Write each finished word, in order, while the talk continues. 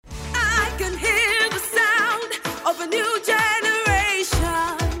can hear the sound of a new generation.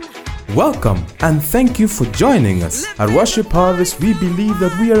 Welcome and thank you for joining us. At Worship Harvest, we believe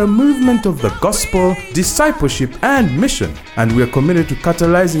that we are a movement of the gospel, discipleship, and mission. And we are committed to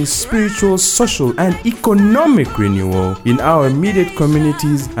catalyzing spiritual, social, and economic renewal in our immediate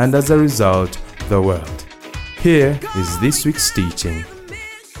communities and, as a result, the world. Here is this week's teaching.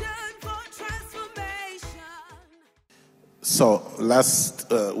 So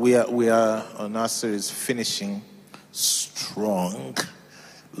we are on our series Finishing Strong.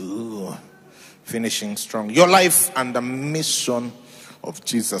 Ooh, finishing strong. Your life and the mission of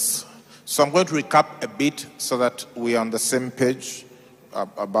Jesus. So I'm going to recap a bit so that we are on the same page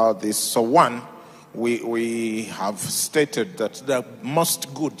about this. So one, we have stated that the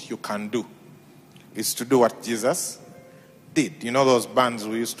most good you can do is to do what Jesus did. You know those bands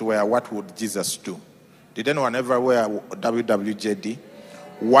we used to wear, what would Jesus do? Did anyone ever wear WWJD?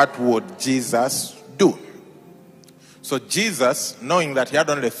 What would Jesus do? So Jesus, knowing that he had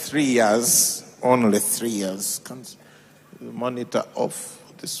only 3 years, can monitor off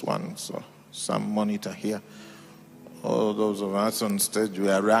this one, so some monitor here. All those of us on stage, we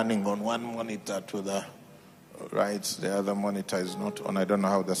are running on one monitor to the right, the other monitor is not on. I don't know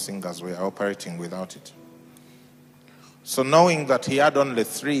how the singers were operating without it. So knowing that he had only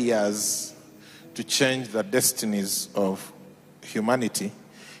 3 years to change the destinies of humanity,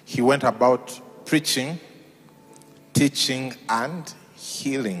 he went about preaching, teaching, and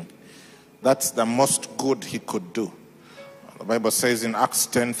healing. That's the most good he could do. The Bible says in Acts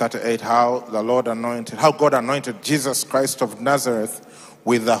 10:38 how God anointed Jesus Christ of Nazareth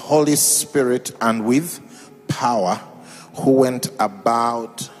with the Holy Spirit and with power, who went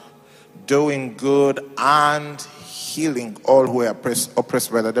about doing good and healing all who were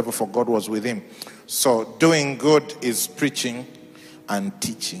oppressed by the devil, for God was with him. So doing good is preaching and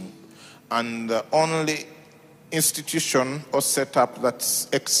teaching. And the only institution or setup that's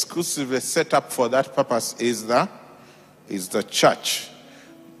exclusively set up for that purpose is the church.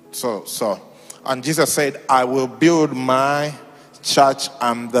 And Jesus said, I will build my church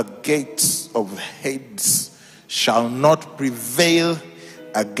and the gates of Hades shall not prevail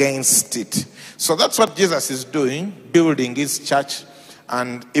against it. So that's what Jesus is doing, building his church.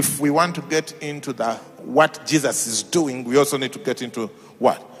 And if we want to get into what Jesus is doing, we also need to get into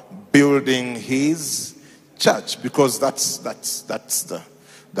what? Building his church, because that's the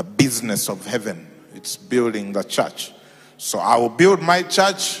business of heaven. It's building the church. So I will build my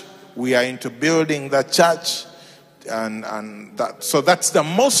church. We are into building the church, and so that's the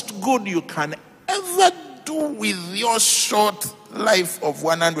most good you can ever do with your short life of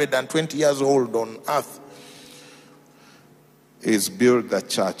 120 years old on earth, is build the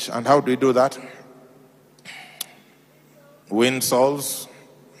church. And how do we do that? Win souls,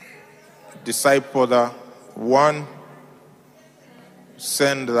 disciple the one,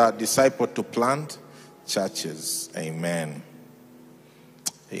 send the disciple to plant churches. Amen.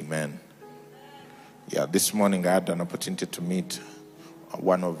 Amen. Yeah, this morning I had an opportunity to meet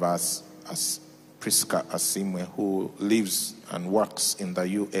one of us, as Priska Asimwe, who lives and works in the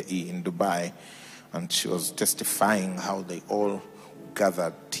UAE, in Dubai, and she was testifying how they all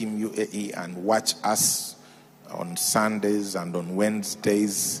gathered, Team UAE, and watch us on Sundays and on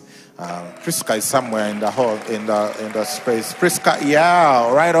Wednesdays. Priska is somewhere in the hall, in the space. Priska,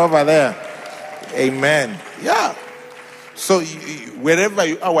 yeah, right over there. Amen. Yeah. So wherever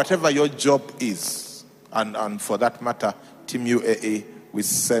you are, whatever your job is, and for that matter, Team UAE, we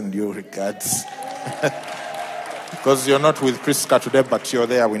send you regards. Because you're not with Priska today, but you're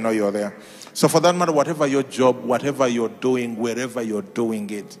there. We know you're there. So for that matter, whatever your job, whatever you're doing, wherever you're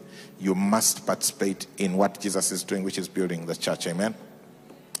doing it, you must participate in what Jesus is doing, which is building the church. Amen.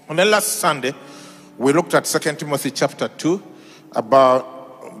 On the last Sunday, we looked at 2 Timothy chapter 2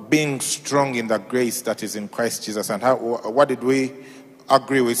 about being strong in the grace that is in Christ Jesus. And what did we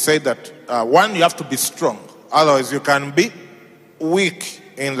agree? We said that one, you have to be strong. Otherwise, you can be weak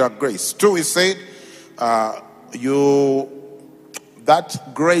in the grace. Two, we said that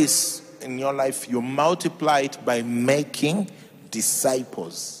grace in your life, you multiply it by making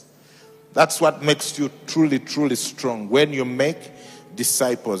disciples. That's what makes you truly, truly strong, when you make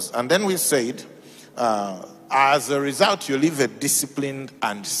disciples. And then we said, as a result, you live a disciplined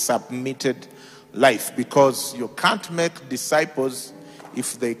and submitted life, because you can't make disciples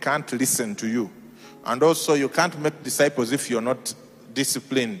if they can't listen to you. And also, you can't make disciples if you're not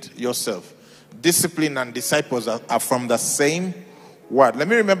disciplined yourself. Discipline and disciples are from the same word. Let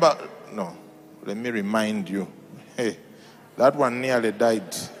me remind you. Hey, that one nearly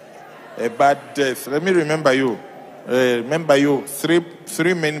died. A bad death. Let me remember you. Remember you,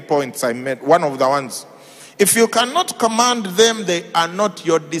 three main points I made. One of the ones, if you cannot command them, they are not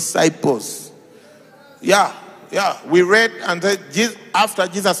your disciples. Yeah. We read, and after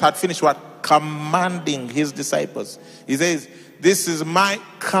Jesus had finished what? Commanding his disciples. He says, this is my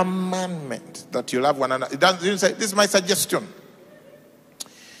commandment, that you love one another. It doesn't say, this is my suggestion.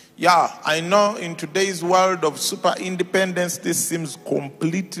 Yeah, I know in today's world of super independence, this seems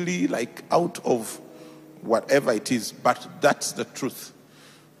completely like out of whatever it is, but that's the truth.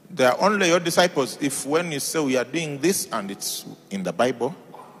 They are only your disciples if when you say we are doing this and it's in the Bible,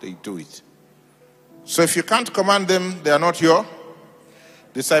 they do it. So if you can't command them, they are not your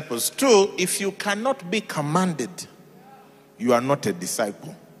disciples. 2, if you cannot be commanded, you are not a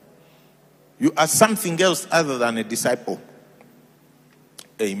disciple. You are something else other than a disciple.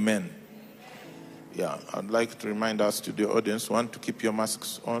 Amen. Yeah, I'd like to remind us to the audience, 1, to keep your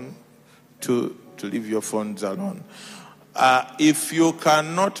masks on, 2, to leave your phones alone. If you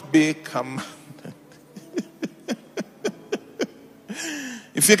cannot be commanded,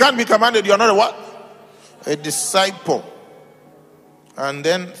 if you can't be commanded, you're not a what? A disciple. And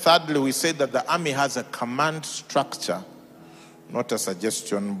then thirdly, we say that the army has a command structure, not a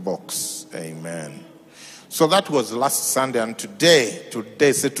suggestion box. Amen. So that was last Sunday, and today,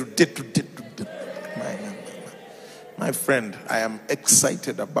 my friend, I am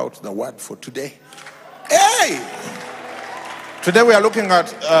excited about the word for today. Hey! Today we are looking at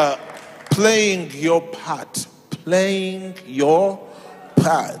playing your part. Playing your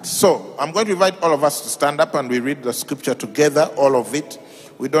part. So I'm going to invite all of us to stand up and we read the scripture together, all of it.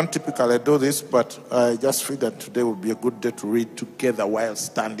 We don't typically do this, but I just figured today would be a good day to read together while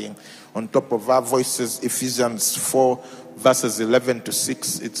standing on top of our voices. Ephesians 4, verses 11 to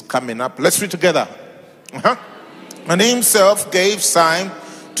 6. It's coming up. Let's read together. And he himself gave some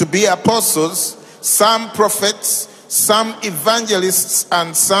to be apostles, some prophets, some evangelists,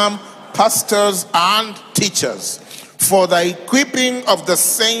 and some pastors and teachers, for the equipping of the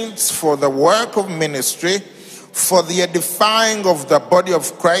saints, for the work of ministry, for the edifying of the body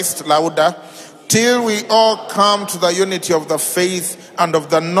of Christ, louder, till we all come to the unity of the faith and of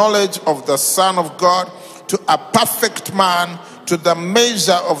the knowledge of the Son of God, to a perfect man, to the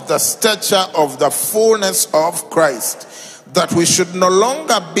measure of the stature of the fullness of Christ, that we should no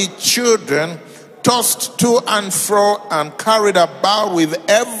longer be children, tossed to and fro and carried about with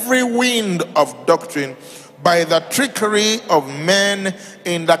every wind of doctrine, by the trickery of men,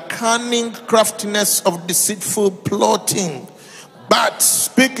 in the cunning craftiness of deceitful plotting, but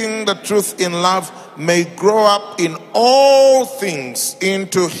speaking the truth in love, may grow up in all things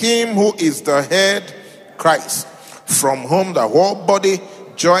into him who is the head, Christ, from whom the whole body,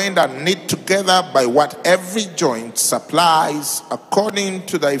 joined and knit together by what every joint supplies, according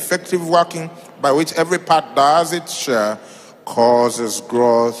to the effective working by which every part does its share, causes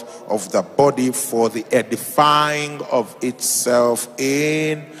growth of the body for the edifying of itself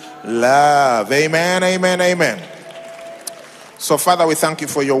in love. Amen, amen, amen. So, Father, we thank you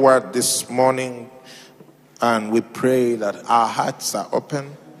for your word this morning, and we pray that our hearts are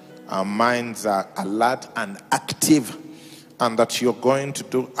open, our minds are alert and active, and that you're going to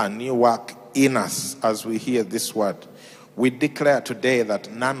do a new work in us as we hear this word. We declare today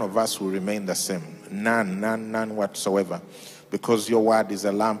that none of us will remain the same. None whatsoever. Because your word is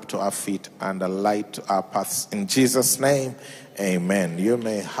a lamp to our feet and a light to our paths. In Jesus' name, amen. You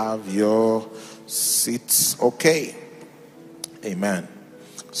may have your seats. Okay. Amen.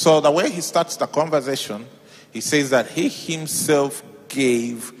 So the way he starts the conversation, he says that he himself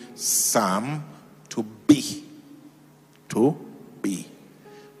gave some to be. To be.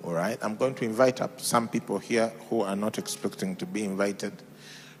 All right. I'm going to invite up some people here who are not expecting to be invited,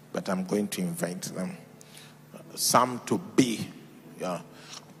 but I'm going to invite them. Some to be,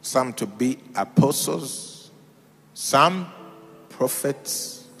 some to be apostles, some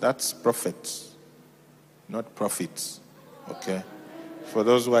prophets. That's prophets, not prophets. Okay, for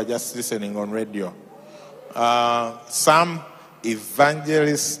those who are just listening on radio, some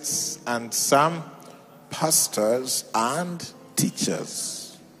evangelists and some pastors and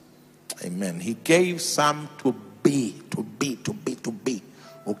teachers. Amen. He gave some to be.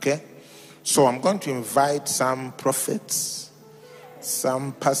 Okay. So I'm going to invite some prophets,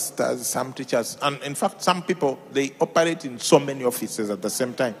 some pastors, some teachers. And in fact, some people, they operate in so many offices at the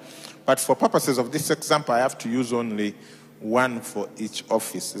same time. But for purposes of this example, I have to use only one for each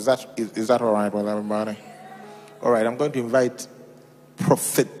office. Is that all right with everybody? All right, I'm going to invite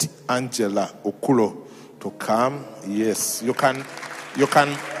Prophet Angela Okulo to come. Yes, you can,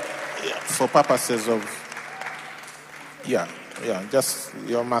 for purposes of, just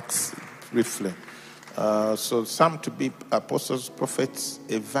your marks briefly. So some to be apostles, prophets,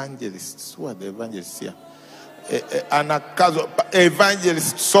 evangelists. Who are the evangelists here? Anakazo,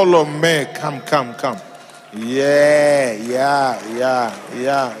 evangelist Solomon. Come. Yeah.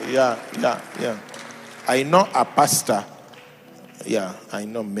 I know a pastor. Yeah, I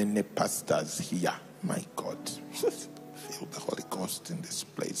know many pastors here. My God. Feel the Holy Ghost in this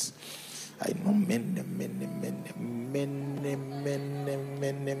place. I know many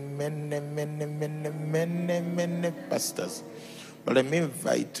pastors. But let me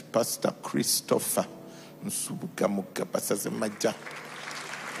invite Pastor Christopher Nsubukamuka, Pastor Zemaja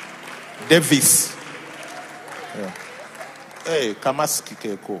Davis. Yeah. Hey, Kamaski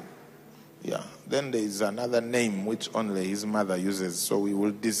Keko. Yeah. Then there is another name which only his mother uses, so we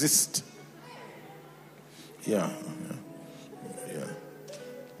will desist. Yeah.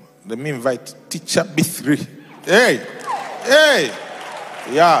 Let me invite Teacher B3. Hey.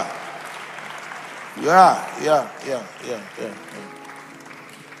 Yeah.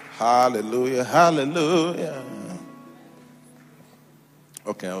 Hallelujah.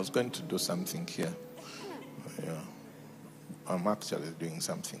 Okay, I was going to do something here. Yeah. I'm actually doing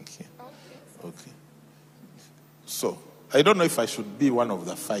something here. Okay. So, I don't know if I should be one of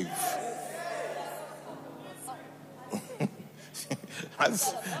the 5.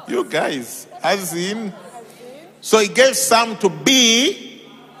 As you guys, as in. So he gave some to be,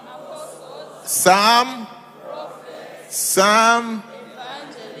 some evangelists,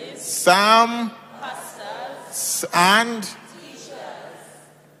 some pastors, and teachers.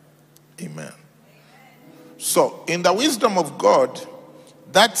 Amen. So in the wisdom of God,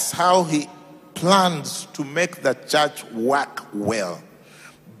 that's how he plans to make the church work well,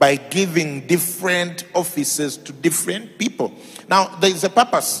 by giving different offices to different people. Now, there is a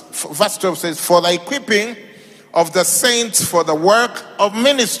purpose. Verse 12 says, for the equipping of the saints for the work of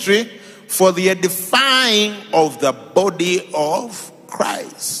ministry, for the edifying of the body of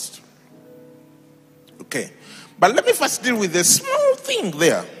Christ. Okay. But let me first deal with a small thing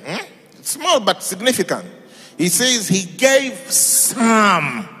there. Small but significant. He says he gave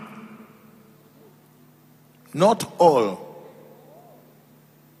some, not all.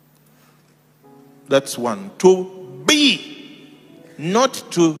 That's one. To be, not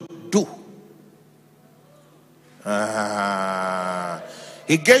to do.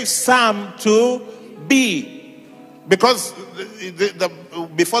 He gave some to be. Because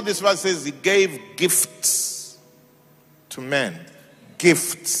before this verse says he gave gifts to men.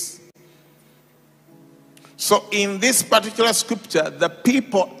 Gifts. So in this particular scripture, the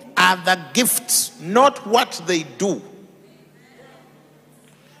people are the gifts, not what they do.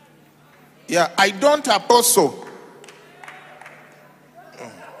 Yeah, I don't apostle.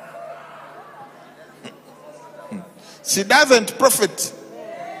 She doesn't prophet.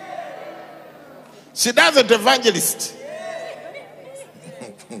 She doesn't evangelist.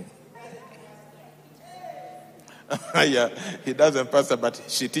 Yeah, he doesn't pastor, but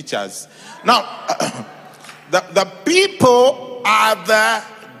she teaches. Now, the people are the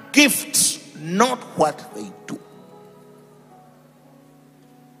gifts, not what they do.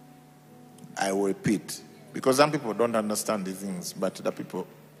 I will repeat, because some people don't understand these things, but the people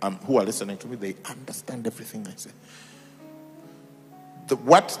who are listening to me, they understand everything I say.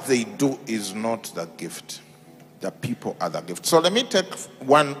 What they do is not the gift. The people are the gift. So let me take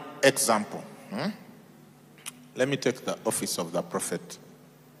one example. Let me take the office of the prophet.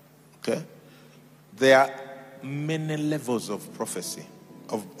 Okay? There are many levels of prophecy,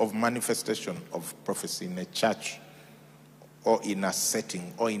 of manifestation of prophecy in a church, or in a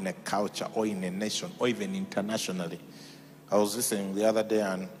setting, or in a culture, or in a nation, or even internationally. I was listening the other day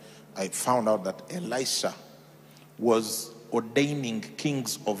and I found out that Elisha was ordaining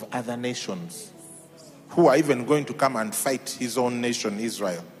kings of other nations who are even going to come and fight his own nation,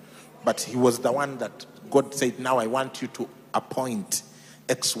 Israel. But he was the one that God said, now I want you to appoint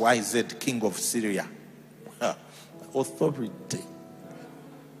XYZ king of Syria. Authority.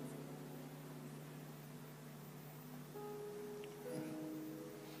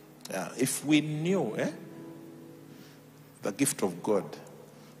 If we knew the gift of God,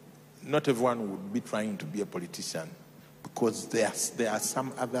 not everyone would be trying to be a politician, because there are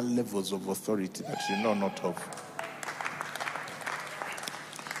some other levels of authority that you know not of.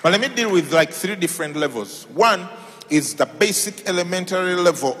 But let me deal with like 3 different levels. One is the basic elementary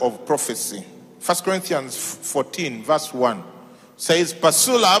level of prophecy. 1 Corinthians 14 verse 1 says,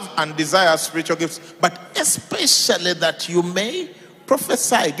 pursue love and desire spiritual gifts, but especially that you may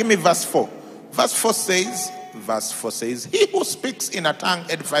prophesy. Give me verse 4. Verse 4 says, he who speaks in a tongue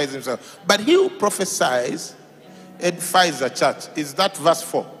edifies himself, but he who prophesies edifies the church. Is that verse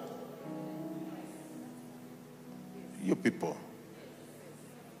 4? You people.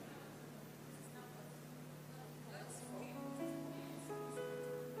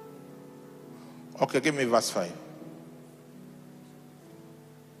 Okay, give me verse 5.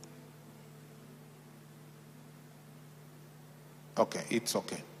 Okay, it's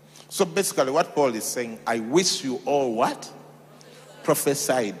okay. So basically what Paul is saying, I wish you all what?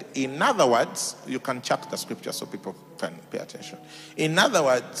 Prophesied. In other words, you can check the scripture so people can pay attention. In other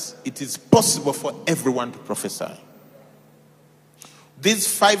words, it is possible for everyone to prophesy. These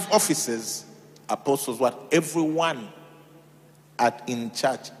 5 offices, apostles, what everyone in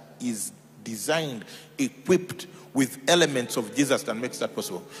church is designed, equipped with elements of Jesus that makes that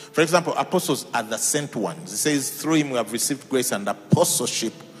possible. For example, apostles are the sent ones. It says, through him we have received grace and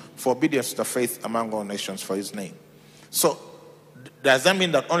apostleship for obedience to the faith among all nations for his name. So, does that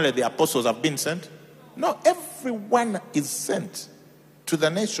mean that only the apostles have been sent? No, everyone is sent to the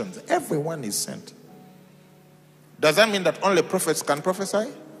nations. Everyone is sent. Does that mean that only prophets can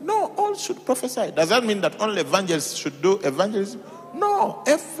prophesy? No, all should prophesy. Does that mean that only evangelists should do evangelism? No,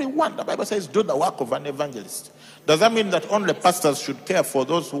 everyone. The Bible says do the work of an evangelist. Does that mean that only pastors should care for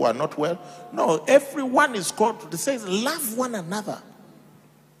those who are not well? No, everyone is called. It says love one another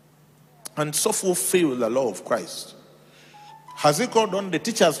and so fulfill the law of Christ. Has he called on the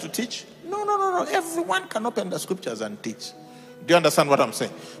teachers to teach? No. Everyone can open the scriptures and teach. Do you understand what I'm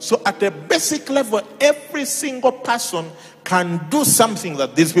saying? So at a basic level, every single person can do something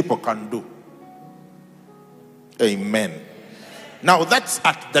that these people can do. Amen. Now that's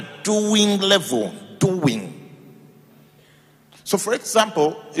at the doing level. Doing. So for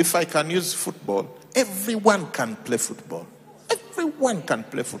example, if I can use football, everyone can play football. Everyone can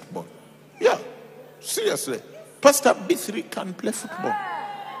play football. Yeah, seriously. Pastor B3 can play football.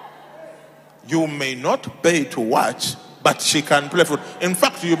 You may not pay to watch, but she can play football. In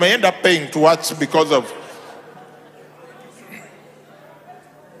fact, you may end up paying to watch because of...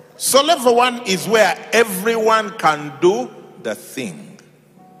 So level 1 is where everyone can do the thing.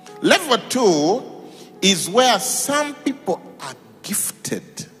 Level 2 is where some people are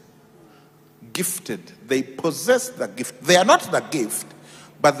gifted. Gifted. They possess the gift. They are not the gift,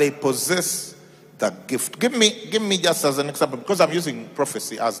 but they possess the gift. Give me just as an example, because I'm using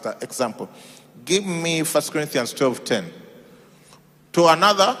prophecy as the example. Give me 1 Corinthians 12:10. To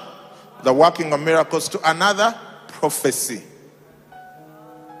another, the working of miracles. To another, prophecy.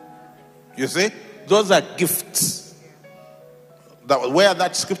 You see? Those are gifts. Where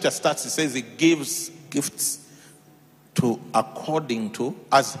that scripture starts, it says it gives gifts to according to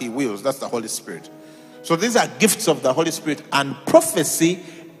as he wills. That's the Holy Spirit. So these are gifts of the Holy Spirit, and prophecy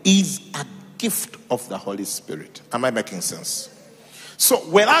is a gift of the Holy Spirit. Am I making sense? So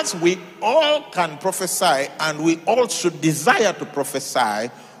whereas we all can prophesy and we all should desire to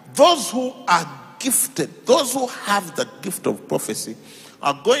prophesy, those who are gifted, those who have the gift of prophecy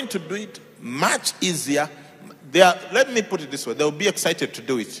are going to do it much easier. Let me put it this way, they'll be excited to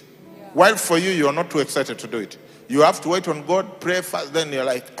do it. While for you, you're not too excited to do it. You have to wait on God, pray fast, then you're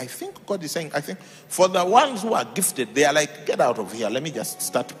like, I think God is saying, I think. For the ones who are gifted, they are like, get out of here, let me just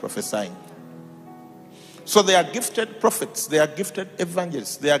start prophesying. So they are gifted prophets, they are gifted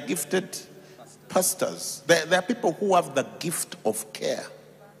evangelists, they are gifted pastors. They are people who have the gift of care.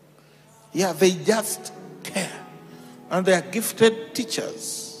 Yeah, they just care. And they are gifted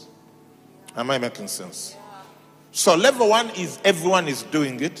teachers. Am I making sense? So level 1 is everyone is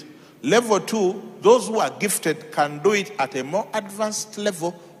doing it. Level 2, those who are gifted can do it at a more advanced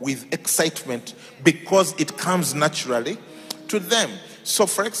level with excitement because it comes naturally to them. So,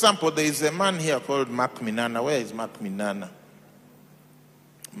 for example, there is a man here called Mark Minana. Where is Mark Minana?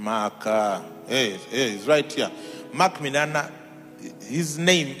 Mark, he's right here. Mark Minana, his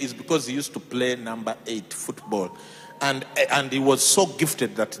name is because he used to play number 8 football. And he was so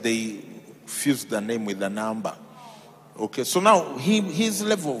gifted that they fused the name with the number. Okay, so now his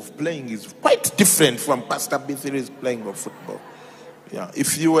level of playing is quite different from Pastor B3's playing of football. Yeah,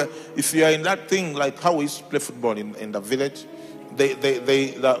 if you are in that thing like how we used to play football in the village,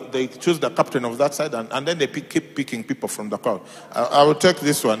 they choose the captain of that side and then they keep picking people from the crowd. I will take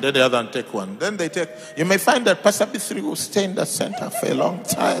this one, then the other one take one. Then you may find that Pastor B3 will stay in the center for a long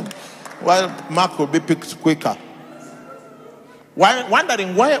time while Mark will be picked quicker.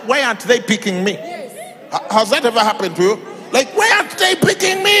 Wondering why aren't they picking me? Has that ever happened to you? Like, why aren't they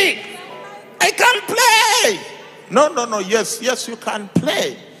picking me? I can't play. No. Yes, you can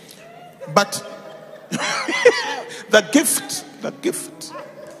play. But the gift.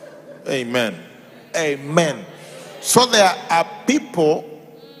 Amen. So there are people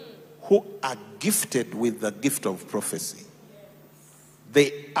who are gifted with the gift of prophecy.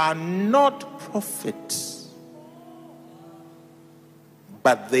 They are not prophets.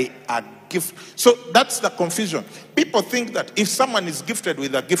 but they are gifted. So that's the confusion. People think that if someone is gifted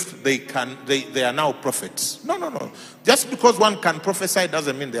with a gift, they are now prophets. No. Just because one can prophesy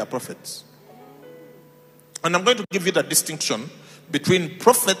doesn't mean they are prophets. And I'm going to give you the distinction between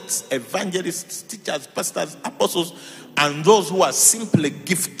prophets, evangelists, teachers, pastors, apostles, and those who are simply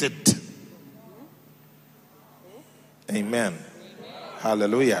gifted. Amen.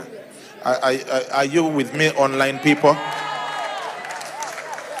 Hallelujah. Are you with me, online people?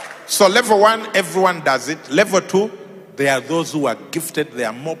 So level 1, everyone does it. Level 2, there are those who are gifted. They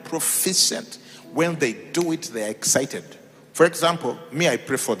are more proficient. When they do it, they are excited. For example, me, I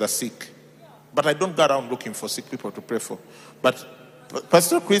pray for the sick. But I don't go around looking for sick people to pray for. But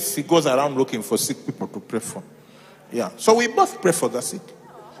Pastor Chris, he goes around looking for sick people to pray for. Yeah. So we both pray for the sick.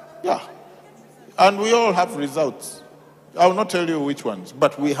 Yeah. And we all have results. I will not tell you which ones,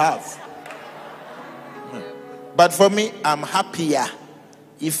 but we have. But for me, I'm happier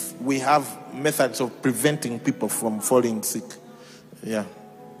if we have methods of preventing people from falling sick. Yeah.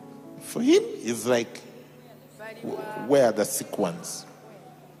 For him, it's like, where are the sick ones?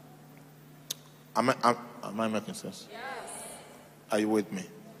 Am I making sense? Yes. Are you with me?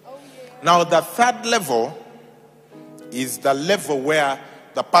 Oh, yeah. Now, the third level is the level where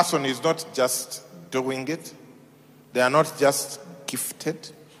the person is not just doing it. They are not just gifted,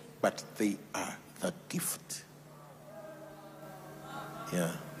 but they are the gift.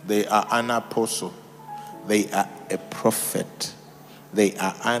 Yeah. They are an apostle. They are a prophet. They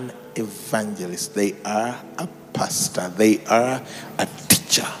are an evangelist. They are a pastor. They are a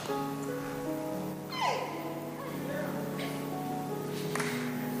teacher.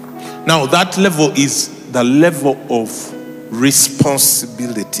 Now, that level is the level of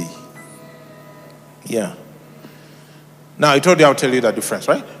responsibility. Yeah. Now, I told you I'll tell you the difference,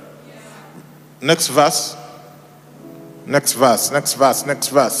 right? Next verse. Next verse.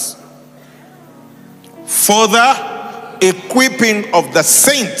 For the equipping of the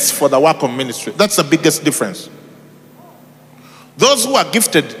saints for the work of ministry. That's the biggest difference. Those who are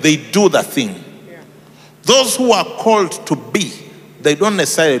gifted, they do the thing. Those who are called to be, they don't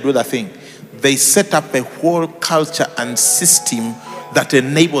necessarily do the thing. They set up a whole culture and system that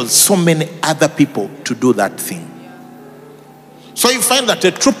enables so many other people to do that thing. So you find that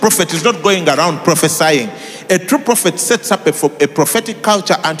a true prophet is not going around prophesying. A true prophet sets up a prophetic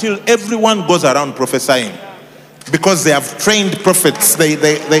culture until everyone goes around prophesying. Because they have trained prophets.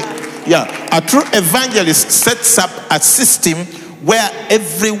 A true evangelist sets up a system where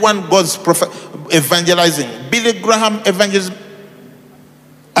everyone goes evangelizing. Billy Graham Evangelism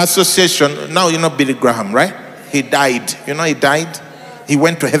Association. Now you know Billy Graham, right? He died. You know he died? He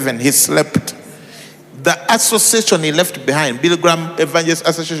went to heaven. He slept. The association he left behind, Billy Graham Evangelist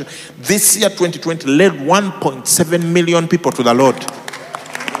Association, this year 2020 led 1.7 million people to the Lord.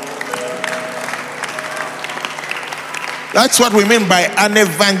 That's what we mean by an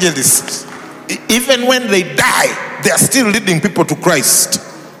evangelist. Even when they die, they are still leading people to Christ.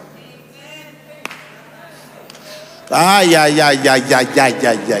 Yeah. Are you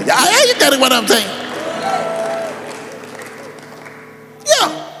getting what I'm saying?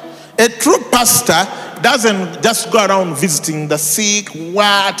 Yeah. A true pastor doesn't just go around visiting the sick,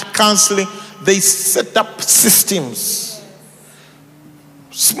 counseling. They set up systems,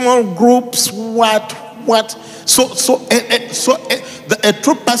 small groups, So a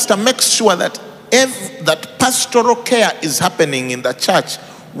true pastor makes sure that that pastoral care is happening in the church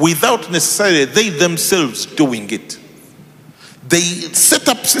without necessarily they themselves doing it. They set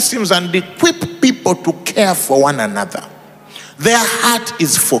up systems and equip people to care for one another. Their heart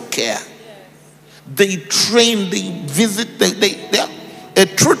is for care. They train, they visit, a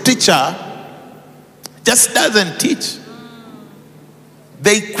true teacher just doesn't teach.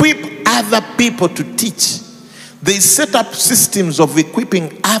 They equip other people to teach. They set up systems of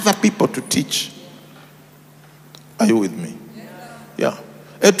equipping other people to teach. Are you with me? Yeah.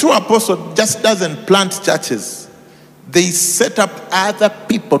 A true apostle just doesn't plant churches. They set up other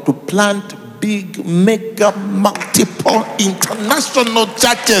people to plant big, mega, multiple, international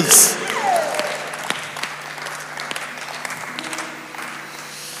churches.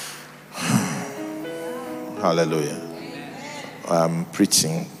 Hallelujah. I'm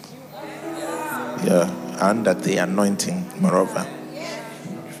preaching. Yeah. Under the anointing, moreover.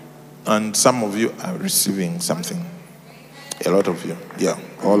 And some of you are receiving something. A lot of you. Yeah,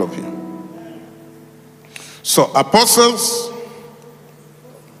 all of you. So, apostles,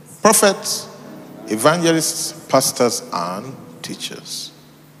 prophets, evangelists, pastors, and teachers.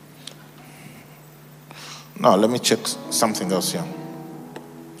 Now, let me check something else here.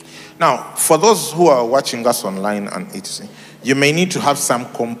 Now, for those who are watching us online and etc., you may need to have some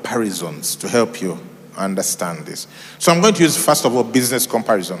comparisons to help you understand this. So I'm going to use, first of all, business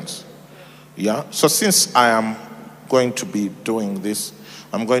comparisons. Yeah? So since I am going to be doing this,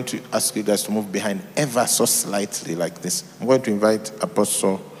 I'm going to ask you guys to move behind ever so slightly like this. I'm going to invite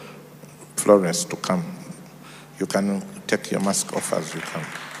Apostle Florence to come. You can take your mask off as you come,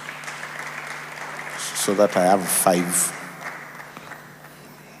 so that I have 5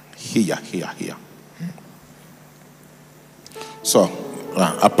 here. So,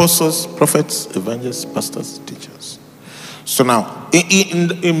 apostles, prophets, evangelists, pastors, teachers. So now,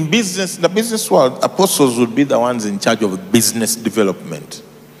 in business, the business world, apostles would be the ones in charge of business development.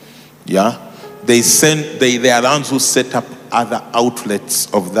 Yeah? They are the ones who set up other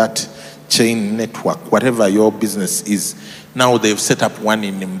outlets of that chain network, whatever your business is. Now they've set up one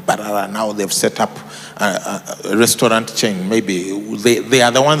in Mbarara. Now they've set up a restaurant chain. Maybe they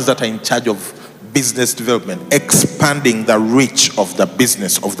are the ones that are in charge of business development, expanding the reach of the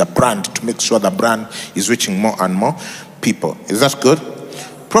business, of the brand, to make sure the brand is reaching more and more people. Is that good?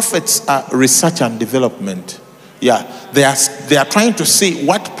 Prophets are research and development. Yeah, they are trying to see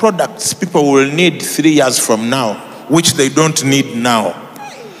what products people will need 3 years from now, which they don't need now.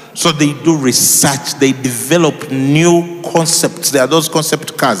 So they do research, they develop new concepts. There are those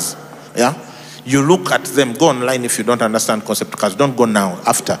concept cars. Yeah? You look at them, go online if you don't understand concept cars. Don't go now,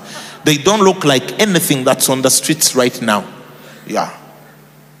 after. They don't look like anything that's on the streets right now. Yeah.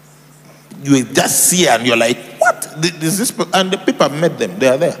 You just see and you're like, what? This? And the people have made them. They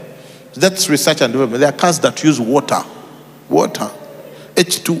are there. That's research and development. There are cars that use water,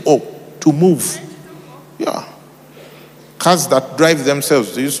 H2O, to move. Yeah. Cars that drive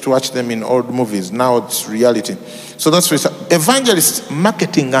themselves. They used to watch them in old movies. Now it's reality. So that's research. Evangelists,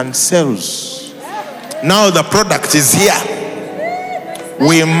 marketing and sales. Now the product is here.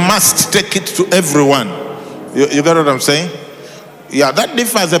 We must take it to everyone. You got what I'm saying? Yeah, that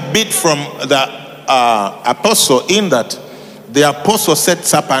differs a bit from the apostle, in that the apostle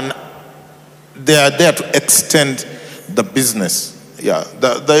sets up and they are there to extend the business. Yeah,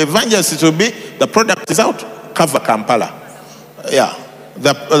 the evangelist will be, the product is out, cover Kampala. Yeah,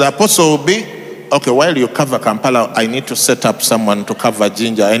 the apostle will be, okay, while you cover Kampala, I need to set up someone to cover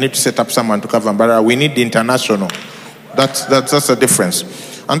Jinja. I need to set up someone to cover Mbara. We need international. That's the difference.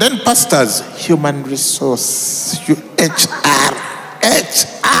 And then pastors, human resource, HR.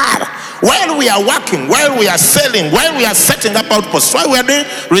 While we are working, while we are selling, while we are setting up outposts, while we are doing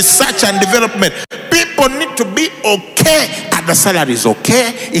research and development, people need to be okay. And the salary is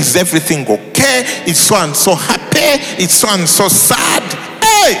okay. Is everything okay? Is so and so happy? Is so and so sad?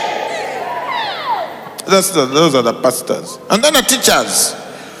 Hey! Those are the pastors. And then the teachers,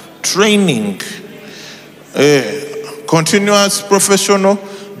 training, continuous professional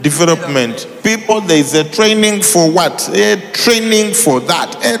development. People, there is a training for what? A training for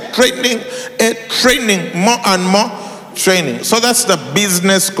that. A training, more and more training. So that's the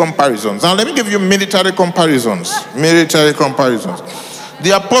business comparisons. Now let me give you military comparisons.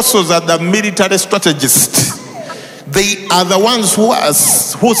 The apostles are the military strategists. They are the ones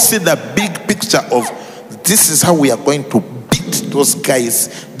who see the big picture of, this is how we are going to beat those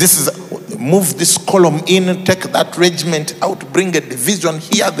guys. This is, move this column in, take that regiment out, bring a division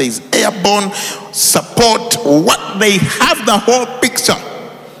here. There is airborne support. What they have the whole picture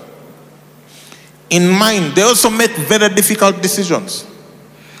in mind. They also make very difficult decisions.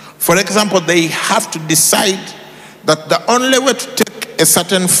 For example, they have to decide that the only way to take a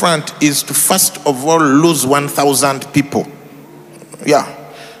certain front is to first of all lose 1,000 people. Yeah.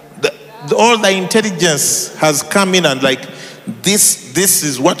 All the intelligence has come in and like, this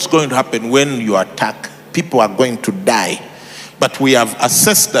is what's going to happen when you attack. People are going to die. But we have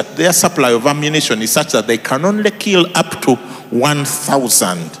assessed that their supply of ammunition is such that they can only kill up to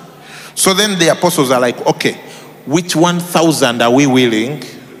 1,000. So then the apostles are like, okay, which 1,000 are we willing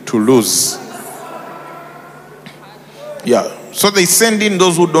to lose? Yeah. So they send in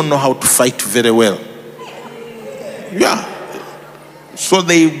those who don't know how to fight very well. Yeah. So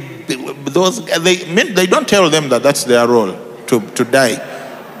they don't tell them that that's their role to die.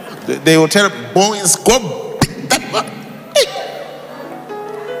 They will tell boys, go beat that one.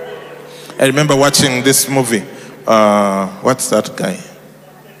 I remember watching this movie. What's that guy?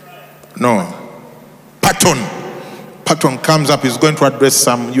 No. Patton comes up. He's going to address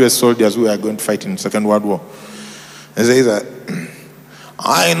some US soldiers who are going to fight in the Second World War. He says that,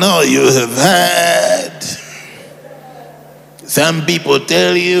 I know you have heard some people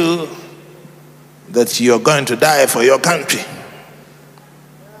tell you that you're going to die for your country.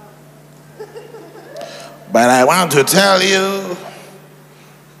 But I want to tell you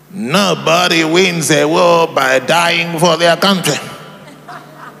Nobody wins a war by dying for their country.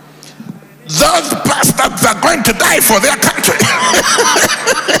 Those bastards are going to die for their country.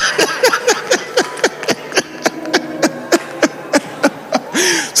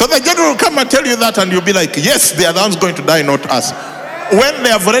 So the general will come and tell you that, and you'll be like, yes, they are the ones going to die, not us. When they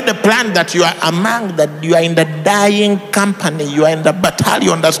have already planned that you are among that, you are in the dying company, you are in the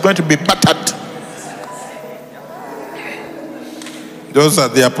battalion that's going to be battered. Those are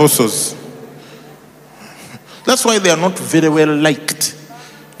the apostles. That's why they are not very well liked.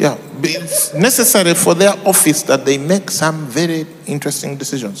 Yeah, it's necessary for their office that they make some very interesting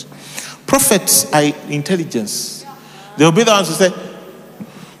decisions. Prophets are intelligence. They will be the ones who say,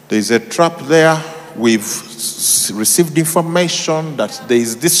 there is a trap there. We've received information that there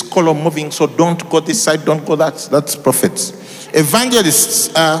is this column moving, so don't go this side, don't go that. That's prophets. Evangelists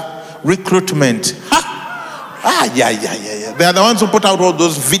are recruitment. Yeah. They are the ones who put out all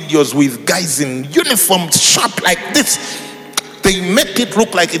those videos with guys in uniforms, sharp like this. They make it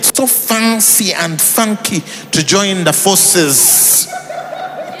look like it's so fancy and funky to join the forces.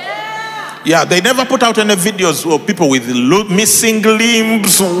 Yeah, they never put out any videos of people with missing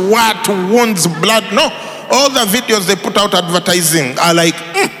limbs, wounds, blood. No, all the videos they put out advertising are like,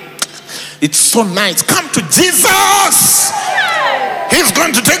 it's so nice. Come to Jesus. He's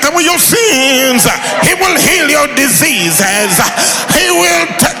going to take away your sins. He will heal your diseases. He will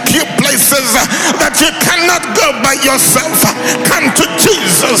take you places that you cannot go by yourself. Come to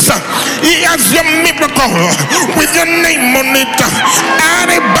Jesus. He has your miracle with your name on it.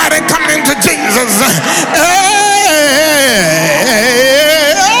 Anybody coming to Jesus?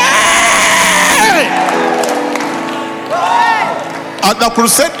 At the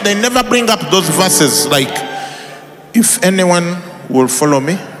crusade, they never bring up those verses like, if anyone will follow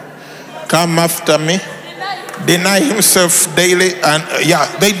me, come after me, deny himself daily, and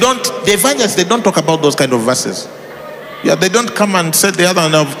the evangelists, they don't talk about those kind of verses. Yeah, they don't come and say the other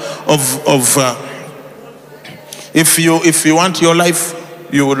one of if you want your life,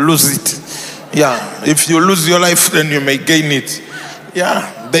 you will lose it. Yeah, if you lose your life, then you may gain it.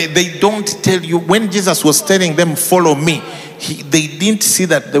 Yeah, they don't tell you. When Jesus was telling them, follow me, they didn't see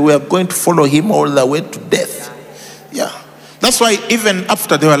that they were going to follow him all the way to death. Yeah. That's why even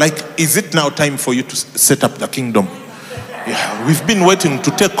after they were like, is it now time for you to set up the kingdom? Yeah, we've been waiting to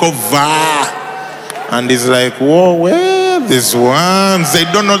take over. And it's like, whoa, well, these ones, they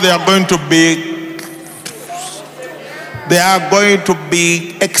don't know they are going to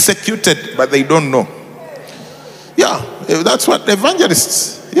be executed, but they don't know. Yeah, that's what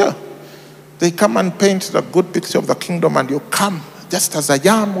evangelists, they come and paint the good picture of the kingdom, and you come just as I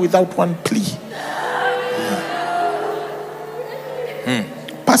am without one plea.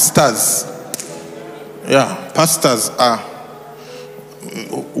 Pastors are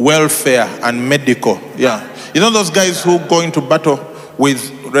welfare and medical. Yeah, you know those guys who go into battle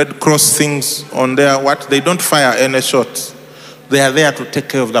with Red Cross things on their they don't fire any shots. They are there to take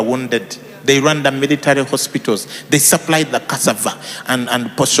care of the wounded. They run the military hospitals. They supply the cassava and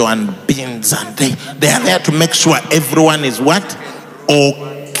posho and beans, and they are there to make sure everyone is what?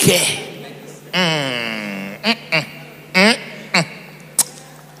 Okay.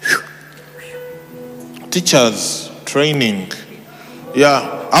 Teachers training.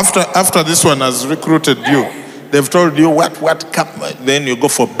 Yeah, after this one has recruited you, they've told you what then you go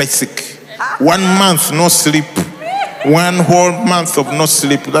for basic. 1 month no sleep. 1 whole month of no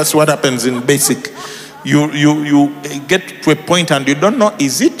sleep. That's what happens in basic. You get to a point and you don't know,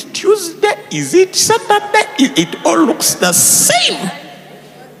 is it Tuesday? Is it Saturday? It all looks the same.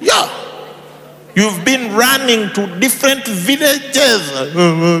 Yeah. You've been running to different villages.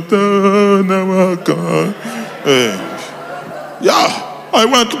 I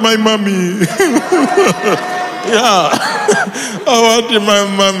want my mommy. I want my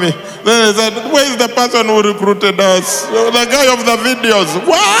mommy. Then I said, where is the person who recruited us? The guy of the videos.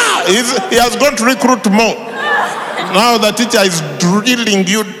 Wow! He has gone to recruit more. Now the teacher is drilling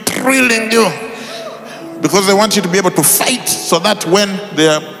you. Because they want you to be able to fight, so that when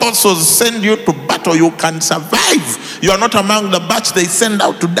the apostles send you to battle, you can survive. You are not among the batch they send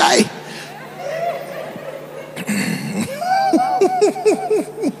out to die.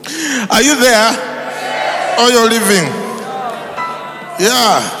 Are you there? Or you're living?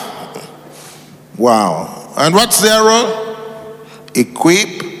 Yeah. Wow. And what's their role?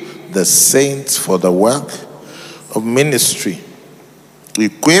 Equip the saints for the work of ministry.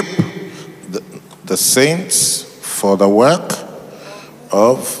 Equip the saints for the work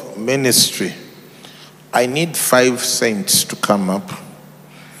of ministry. I need 5 saints to come up.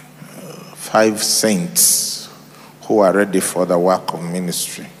 5 saints who are ready for the work of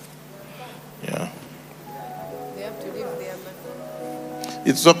ministry. Yeah. They have to live their life.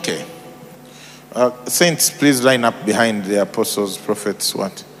 It's okay. Saints, please line up behind the apostles, prophets,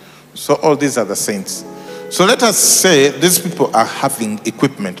 what? So all these are the saints. So let us say these people are having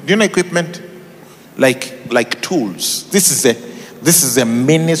equipment. Do you know equipment? Like tools. This is a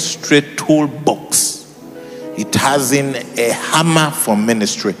ministry toolbox. It has in a hammer for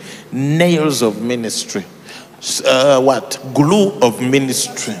ministry, nails of ministry, glue of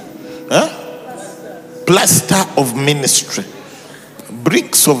ministry, plaster of ministry,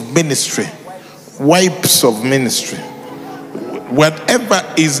 bricks of ministry, wipes of ministry, whatever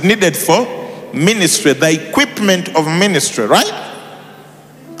is needed for ministry, the equipment of ministry, right?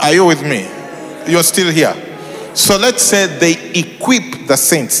 Are you with me? You're still here. So let's say they equip the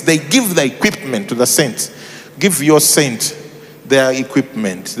saints. They give the equipment to the saints. Give your saint their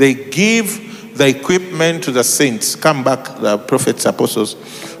equipment. They give the equipment to the saints. Come back, the prophets, apostles.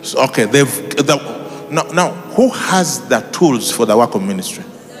 So, okay, now, who has the tools for the work of ministry?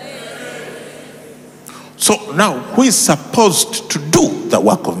 So now, who is supposed to do the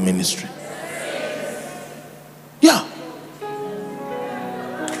work of ministry? Yeah.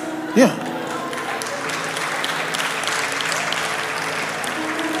 Yeah.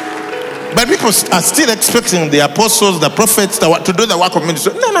 But people are still expecting the apostles, the prophets, to do the work of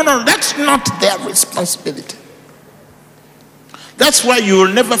ministry. No. That's not their responsibility. That's why you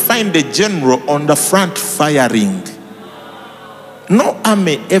will never find a general on the front firing. No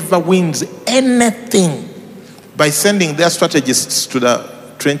army ever wins anything by sending their strategists to the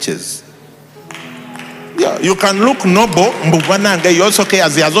trenches. Yeah, you can look noble, Mbuvananga, he also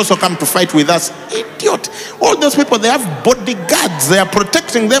cares, he has also come to fight with us. Idiot. All those people, they have bodyguards, they are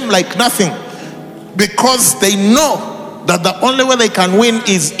protecting them like nothing. Because they know that the only way they can win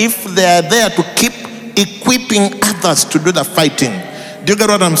is if they are there to keep equipping others to do the fighting. Do you get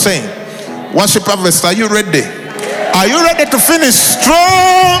what I'm saying? Worship Harvest, are you ready? Are you ready to finish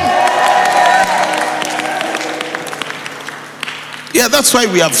strong? Yeah, that's why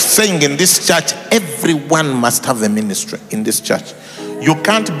we are saying in this church, everyone must have a ministry in this church. You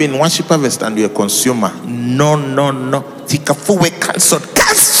can't be in Worship Harvest and you're a consumer. No. Tikafuwe cancelled.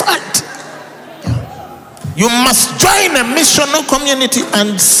 You must join a missional community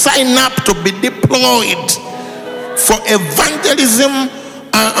and sign up to be deployed for evangelism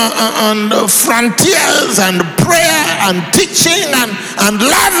and frontiers and prayer and teaching and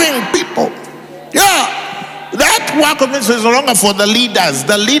loving people. Yeah. That work of ministry is no longer for the leaders.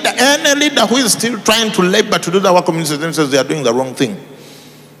 Any leader who is still trying to labor to do the work of ministry themselves, they are doing the wrong thing.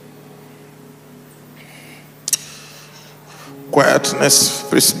 Quietness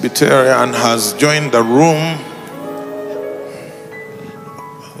Presbyterian has joined the room.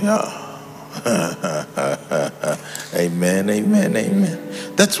 Yeah. Amen.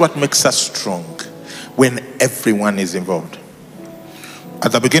 That's what makes us strong, when everyone is involved.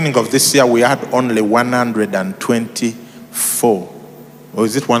 At the beginning of this year, we had only 124, or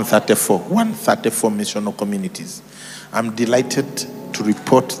is it 134? 134 missional communities. I'm delighted to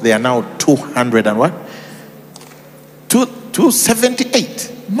report there are now 200 and what?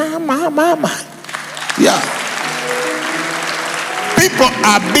 278. Mama. Yeah. People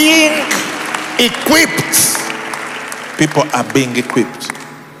are being equipped.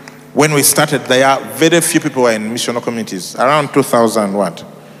 When we started, there are very few people were in missional communities. Around 2,000 what?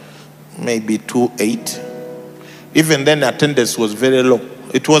 Maybe 2,800. Even then, attendance was very low.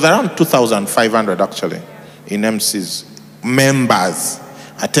 It was around 2,500 actually in MCs. Members.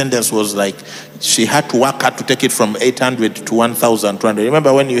 Attendance was like, she had to work hard to take it from 800 to 1,200.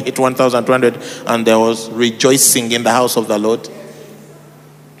 Remember when you hit 1,200 and there was rejoicing in the house of the Lord?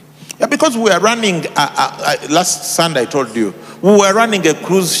 Yeah, because we were running, last Sunday I told you, we were running a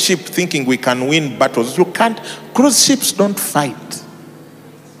cruise ship thinking we can win battles. You can't. Cruise ships don't fight.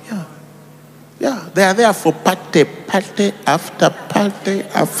 Yeah, they are there for party after party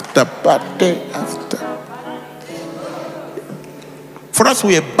after party after. For us,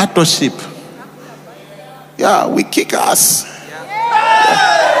 we're a battleship. Yeah, we kick ass.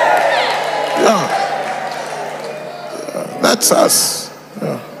 Yeah. That's us.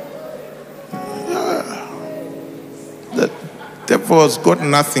 Yeah. The devil's got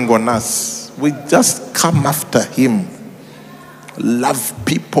nothing on us. We just come after him. Love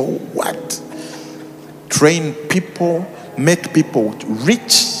people, what? Train people, make people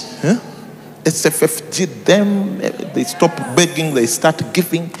rich. SFFG them, they stop begging, they start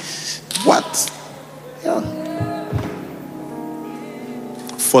giving. What? Yeah.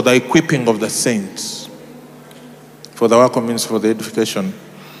 For the equipping of the saints, for the work of means, for the edification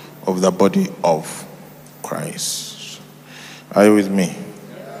of the body of Christ. Are you with me?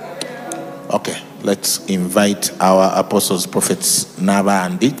 Okay. let's invite our apostles, prophets, Nava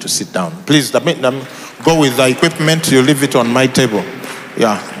and Dee to sit down. Please, go with the equipment. You leave it on my table.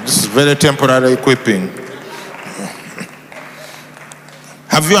 Yeah, this is very temporary equipping.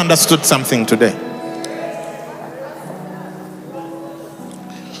 Have you understood something today?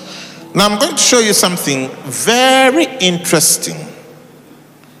 Now I'm going to show you something very interesting.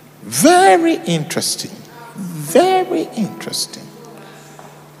 Very interesting. Very interesting.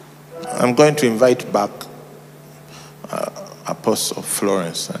 I'm going to invite back Apostle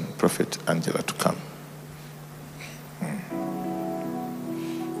Florence and Prophet Angela to come.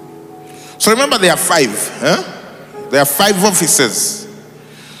 So remember, there are 5. There are 5 offices.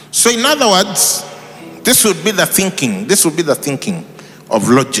 So in other words, this would be the thinking. This would be the thinking of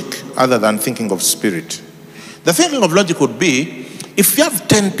logic, other than thinking of spirit. The thinking of logic would be, if you have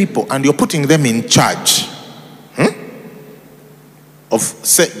 10 people and you're putting them in charge of,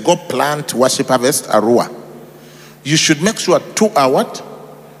 say, go plant, worship, harvest, Arua, you should make sure 2 are what?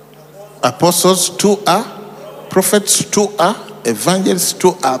 Apostles, 2 are prophets, 2 are evangelists,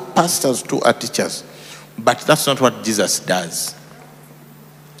 2 are pastors, 2 are teachers. But that's not what Jesus does.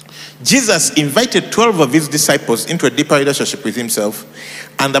 Jesus invited 12 of his disciples into a deeper relationship with himself,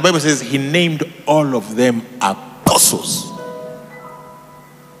 and the Bible says he named all of them apostles.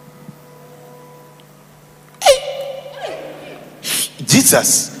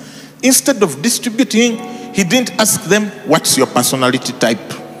 Jesus, instead of distributing, he didn't ask them, what's your personality type?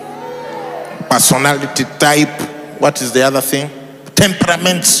 Personality type. What is the other thing?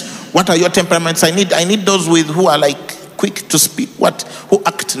 Temperaments. What are your temperaments? I need those who are like quick to speak, who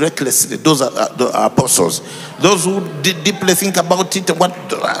act recklessly. Those are the apostles. Those who deeply think about it,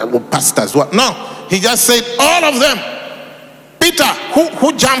 pastors. No, he just said all of them. Peter,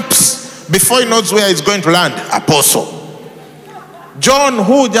 who jumps before he knows where he's going to land? Apostle. John,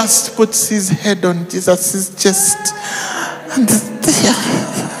 who just puts his head on Jesus' chest. And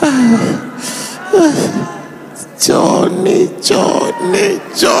Johnny.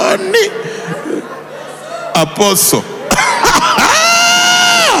 Apostle.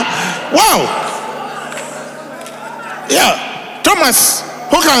 Wow. Yeah. Thomas,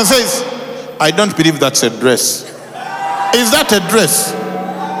 who can say, I don't believe that's a dress. Is that a dress?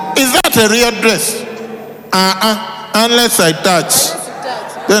 Is that a real dress? Unless I touch.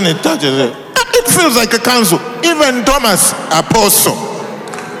 Then it touches it. It feels like a council. Even Thomas, apostle.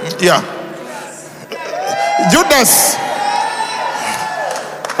 Yeah. Judas.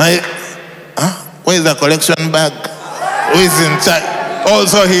 Where is the collection bag? Who is in charge?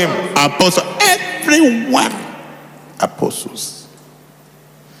 Also him, apostle. Everyone, apostles.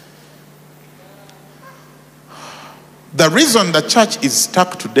 The reason the church is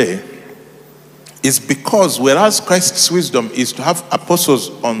stuck today is because whereas Christ's wisdom is to have apostles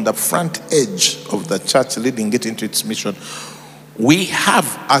on the front edge of the church leading it into its mission, we have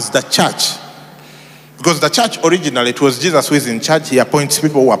as the church, because the church originally, it was Jesus who is in charge. He appoints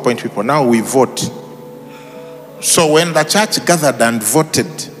people who appoint people. Now we vote. So when the church gathered and voted,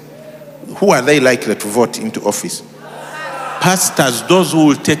 who are they likely to vote into office? Pastors, those who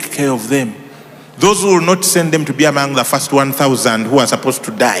will take care of them. Those who will not send them to be among the first 1,000 who are supposed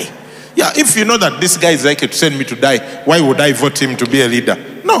to die. Yeah, if you know that this guy is likely to send me to die, why would I vote him to be a leader?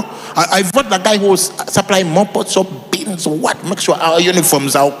 No, I vote the guy who will supply more pots of beans, make sure our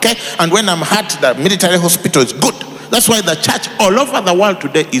uniforms are okay, and when I'm hurt, the military hospital is good. That's why the church all over the world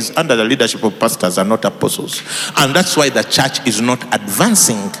today is under the leadership of pastors and not apostles. And that's why the church is not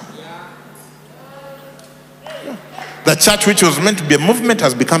advancing. The church, which was meant to be a movement,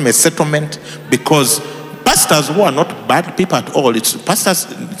 has become a settlement, because pastors who are not bad people at all,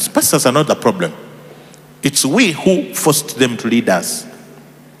 pastors are not the problem. It's we who forced them to lead us.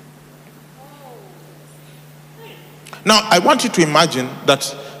 Now, I want you to imagine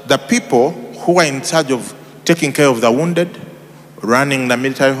that the people who are in charge of taking care of the wounded, running the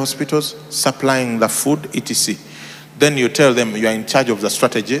military hospitals, supplying the food, etc. Then you tell them you are in charge of the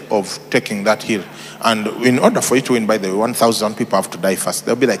strategy of taking that hill. And in order for you to win, by the way, 1,000 people have to die first.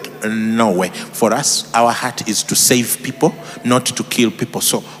 They'll be like, no way. For us, our heart is to save people, not to kill people.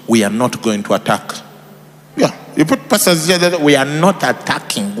 So we are not going to attack. Yeah, you put pastors here that we are not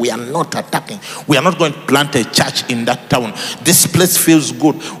attacking. We are not attacking. We are not going to plant a church in that town. This place feels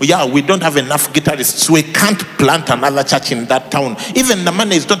good. Yeah, we don't have enough guitarists, so we can't plant another church in that town. Even the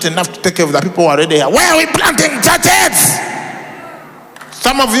money is not enough to take care of the people who are already here. Where are we planting churches?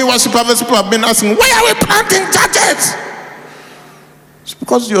 Some of you worship harvest people have been asking, why are we planting churches? It's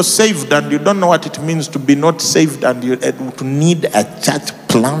because you're saved and you don't know what it means to be not saved, and you to need a church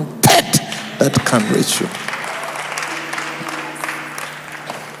planted that can reach you.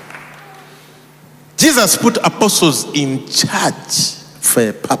 Jesus put apostles in charge for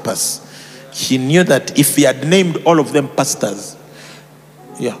a purpose. He knew that if he had named all of them pastors,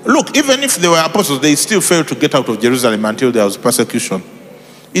 look, even if they were apostles, they still failed to get out of Jerusalem until there was persecution.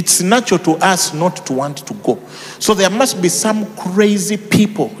 It's natural to us not to want to go. So there must be some crazy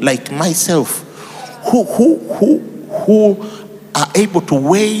people like myself who are able to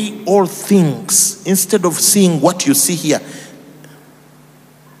weigh all things instead of seeing what you see here.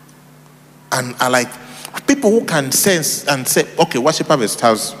 And are like people who can sense and say, okay, Worship Harvest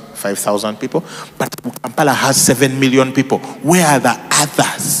has 5,000 people, but Kampala has 7 million people. Where are the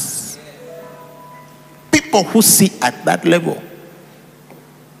others? People who see at that level.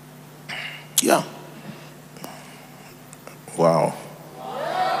 Yeah. Wow.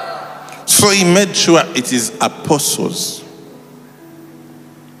 So he made sure it is apostles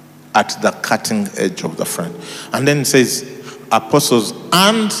at the cutting edge of the front. And then it says apostles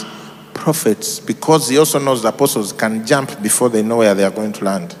and prophets, because he also knows the apostles can jump before they know where they are going to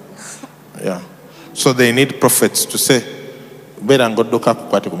land. Yeah. So they need prophets to say,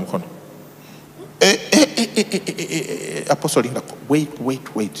 Apostle Linda,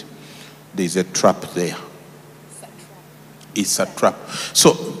 wait. There's a trap there. It's a trap.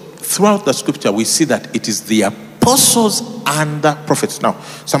 So throughout the scripture, we see that it is the apostles and the prophets. Now,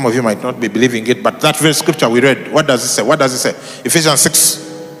 some of you might not be believing it, but that very scripture we read, what does it say? Ephesians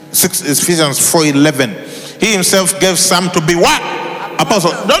 4:11. He himself gave some to be what?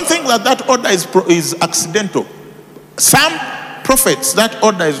 Apostles. Don't think that order is accidental. Some prophets, that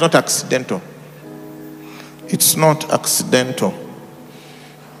order is not accidental. It's not accidental.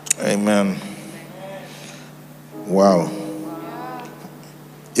 Amen. Wow.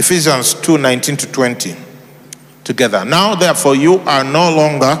 Ephesians 2:19-20. Together. Now, therefore, you are no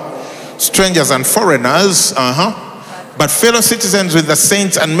longer strangers and foreigners, but fellow citizens with the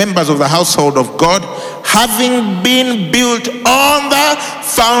saints and members of the household of God, having been built on the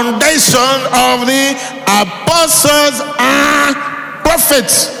foundation of the apostles and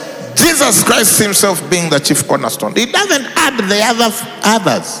prophets, Jesus Christ himself being the chief cornerstone. He doesn't add the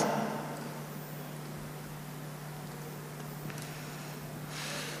others.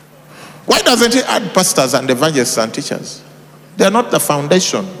 Why doesn't he add pastors and evangelists and teachers? They are not the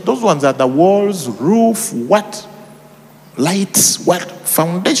foundation. Those ones are the walls, roof, what? Lights, what?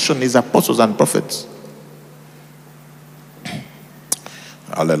 Foundation is apostles and prophets.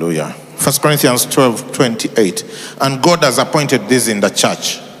 Hallelujah. 1 Corinthians 12:28. And God has appointed this in the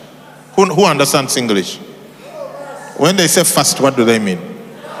church. Who understands English? When they say fast, what do they mean?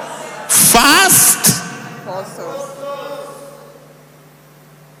 Fast.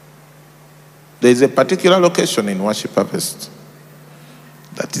 There is a particular location in Worship Harvest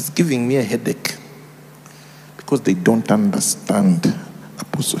that is giving me a headache because they don't understand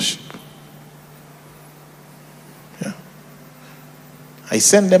apostleship. Yeah. I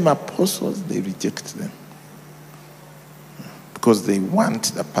send them apostles, they reject them because they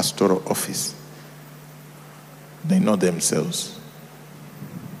want the pastoral office. They know themselves.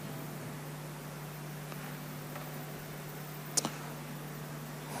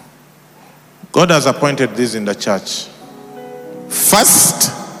 God has appointed this in the church.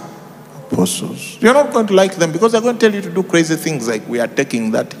 First, apostles. You're not going to like them because they're going to tell you to do crazy things like we are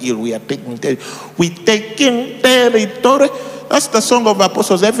taking that hill, we're taking territory. That's the song of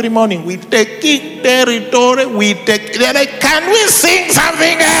apostles every morning. We're taking territory. They're like, can we sing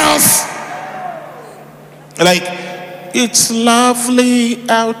something else? Like, it's lovely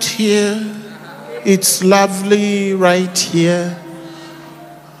out here. It's lovely right here.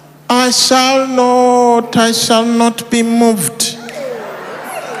 I shall not be moved.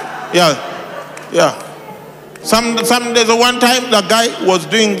 Yeah. Some days, one time, the guy was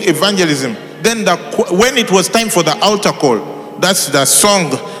doing evangelism. Then when it was time for the altar call, that's the song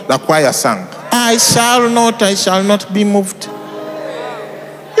the choir sang. I shall not be moved.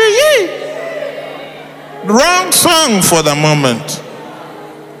 Wrong song for the moment.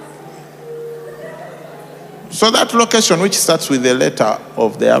 So that location which starts with the letter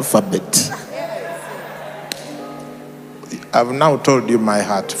of the alphabet. I've now told you my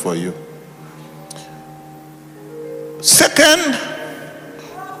heart for you. Second,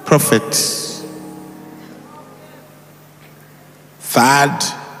 prophets. Third,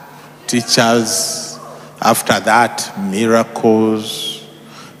 teachers. After that, miracles,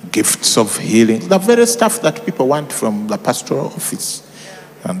 gifts of healing. The very stuff that people want from the pastoral office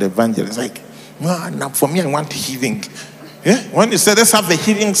and evangelists. Like, now for me, I want healing. Yeah? When you say let's have the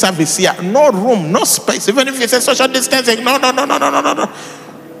healing service here, no room, no space. Even if you say social distancing, no.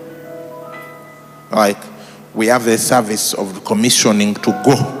 Like, we have the service of commissioning to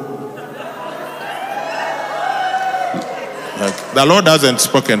go. The Lord hasn't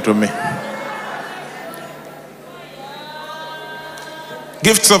spoken to me.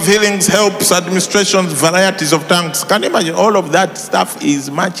 Gifts of healings, helps, administrations, varieties of tongues. Can you imagine? All of that stuff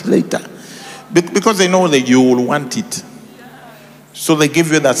is much later. Because they know that you will want it. So they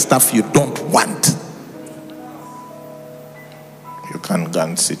give you that stuff you don't want. You can't go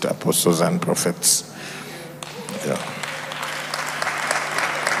and sit apostles and prophets. Yeah.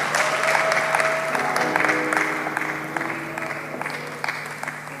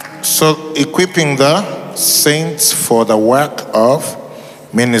 So equipping the saints for the work of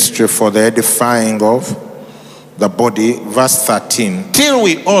ministry, for the edifying of the body. Verse 13. Till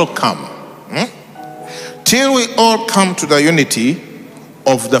we all come. Till we all come to the unity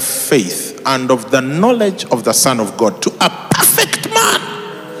of the faith and of the knowledge of the Son of God, to a perfect man,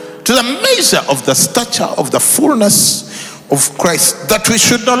 to the measure of the stature of the fullness of Christ, that we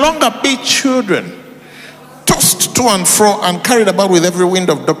should no longer be children, tossed to and fro and carried about with every wind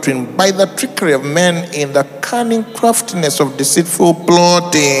of doctrine by the trickery of men in the cunning craftiness of deceitful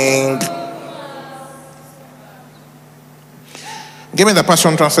plotting. Give me the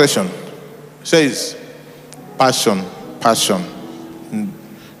Passion Translation. It says passion.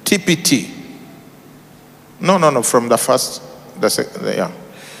 TPT. No, from the first, the second, yeah.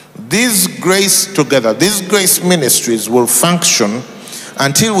 These grace ministries will function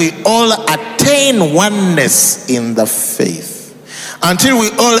until we all attain oneness in the faith. Until we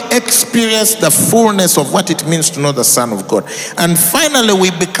all experience the fullness of what it means to know the Son of God. And finally,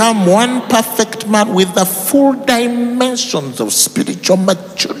 we become one perfect man with the full dimensions of spiritual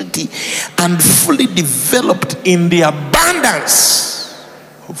maturity and fully developed in the abundance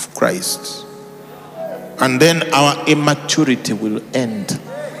of Christ. And then our immaturity will end.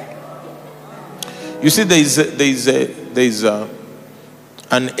 You see, there is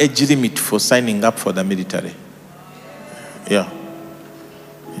an age limit for signing up for the military. Yeah.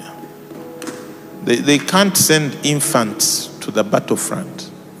 They can't send infants to the battlefront.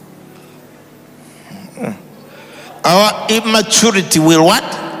 Our immaturity will what?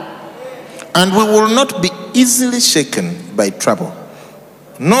 And we will not be easily shaken by trouble,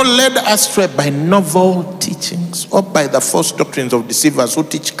 nor led astray by novel teachings or by the false doctrines of deceivers who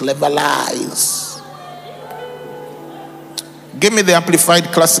teach clever lies. Give me the Amplified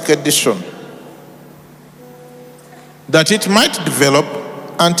Classic Edition. That it might develop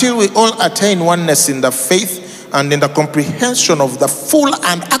until we all attain oneness in the faith and in the comprehension of the full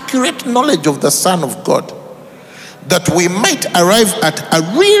and accurate knowledge of the Son of God, that we might arrive at a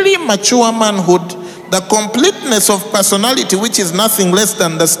really mature manhood, the completeness of personality, which is nothing less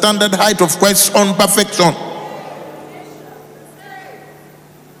than the standard height of Christ's own perfection.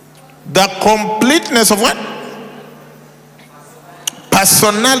 The completeness of what?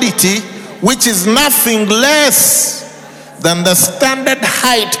 Personality, which is nothing less than the standard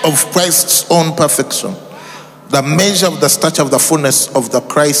height of Christ's own perfection. The measure of the stature of the fullness of the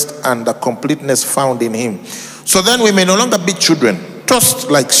Christ and the completeness found in him. So then we may no longer be children, tossed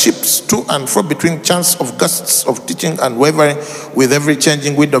like ships to and fro between chance of gusts of teaching and wavering with every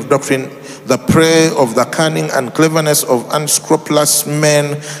changing wind of doctrine, the prey of the cunning and cleverness of unscrupulous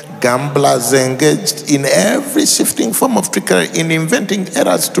men, gamblers engaged in every shifting form of trickery, in inventing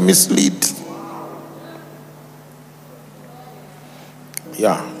errors to mislead.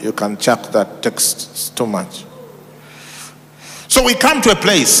 Yeah, you can check that text. It's too much. So we come to a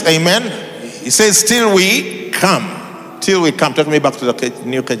place, amen. He says, till we come. Till we come. Take me back to the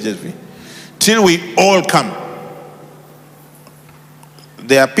New KJV. Till we all come.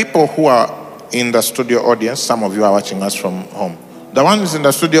 There are people who are in the studio audience. Some of you are watching us from home. The ones in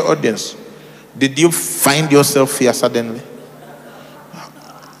the studio audience, did you find yourself here suddenly?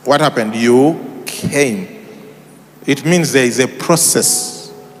 What happened? You came. It means there is a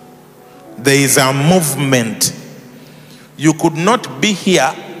process. There is a movement. You could not be here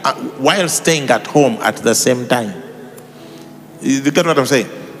while staying at home at the same time. You get what I'm saying?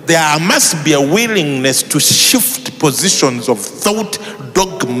 There must be a willingness to shift positions of thought,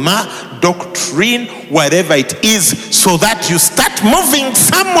 dogma, doctrine, whatever it is, so that you start moving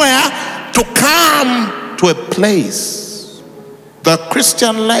somewhere to come to a place. The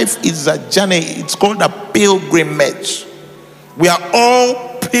Christian life is a journey. It's called a pilgrimage. We are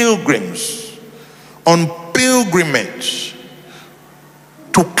all pilgrims on pilgrimage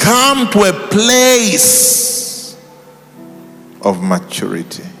to come to a place of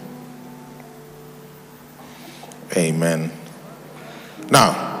maturity. Amen.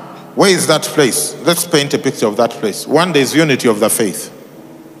 Now, where is that place? Let's paint a picture of that place. One, there is unity of the faith.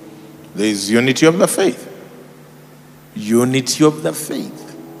 There is unity of the faith. Unity of the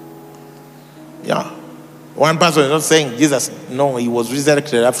faith. Yeah. One person is not saying Jesus, no, he was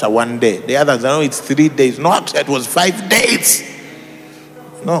resurrected after 1 day. The others, no, it's 3 days. No, it was 5 days.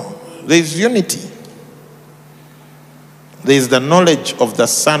 No, there is unity. There is the knowledge of the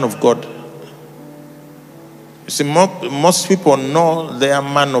Son of God. You see, most people know they are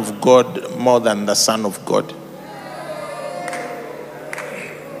man of God more than the Son of God.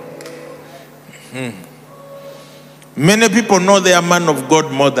 Many people know they are man of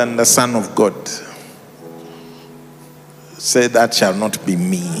God more than the Son of God. Say, that shall not be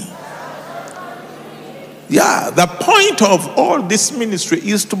me. Yeah, the point of all this ministry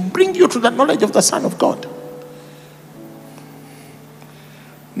is to bring you to the knowledge of the Son of God.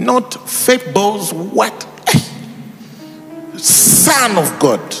 Not fables, what? Son of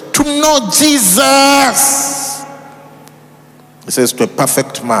God. To know Jesus. It says, to a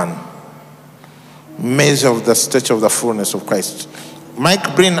perfect man, measure of the stature of the fullness of Christ.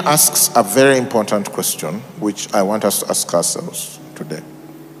 Mike Breen asks a very important question, which I want us to ask ourselves today.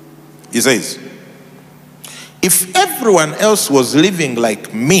 He says, if everyone else was living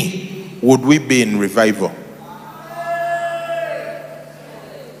like me, would we be in revival?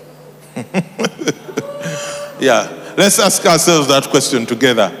 Yeah, let's ask ourselves that question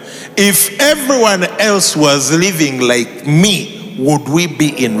together. If everyone else was living like me, would we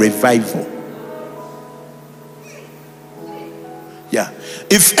be in revival? Yeah.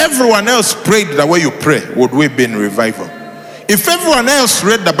 If everyone else prayed the way you pray, would we be in revival? If everyone else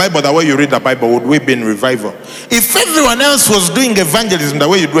read the Bible the way you read the Bible, would we be in revival? If everyone else was doing evangelism the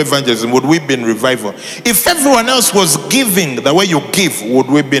way you do evangelism, would we be in revival? If everyone else was giving the way you give, would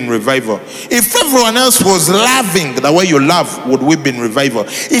we be in revival? If everyone else was loving the way you love, would we be in revival?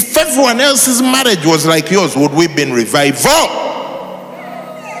 If everyone else's marriage was like yours, would we be in revival?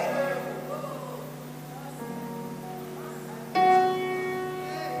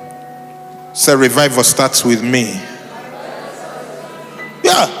 So revival starts with me.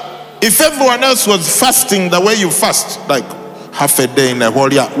 Yeah. If everyone else was fasting the way you fast, like half a day in a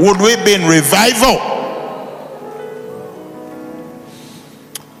whole year, would we be in revival?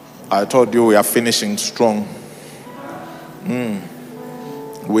 I told you we are finishing strong.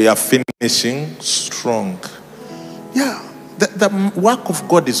 We are finishing strong. Yeah. The work of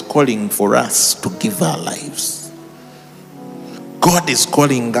God is calling for us to give our lives. God is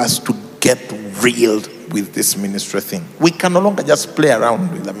calling us to get real with this ministry thing. We can no longer just play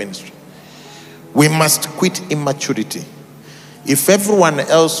around with the ministry. We must quit immaturity. If everyone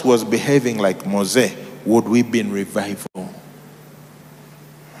else was behaving like Moses, would we be in revival?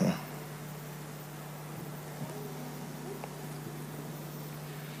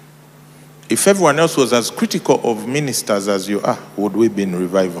 If everyone else was as critical of ministers as you are, would we be in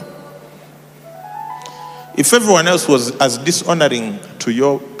revival? If everyone else was as dishonoring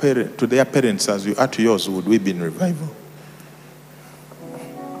to their parents as you are to yours, would we be in revival?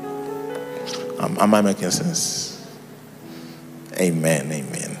 Am I making sense? Amen,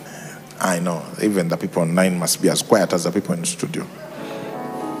 amen. I know, even the people online must be as quiet as the people in the studio.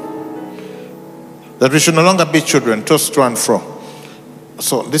 That we should no longer be children, tossed to and fro.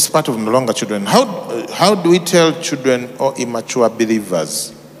 So this part of no longer children. How do we tell children or immature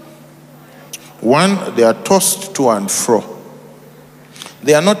believers? One, they are tossed to and fro.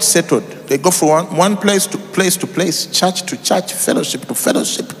 They are not settled. They go from one place to place, church to church, fellowship to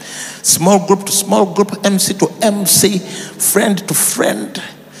fellowship, small group to small group, MC to MC, friend to friend,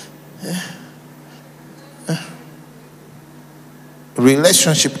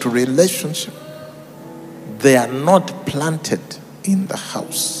 relationship to relationship. They are not planted in the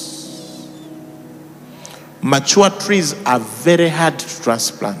house. Mature trees are very hard to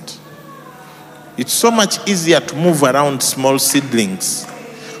transplant. It's so much easier to move around small seedlings.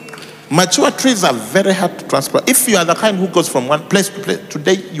 Mature trees are very hard to transplant. If you are the kind who goes from one place to place,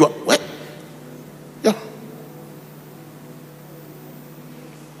 today you are what? Yeah.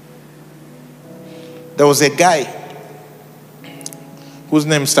 There was a guy whose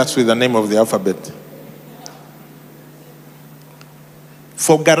name starts with the name of the alphabet.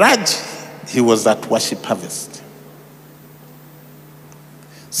 For garage, he was at Worship Harvest.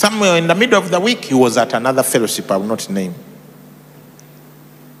 Somewhere in the middle of the week, he was at another fellowship I will not name.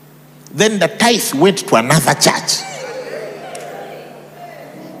 Then the tithe went to another church.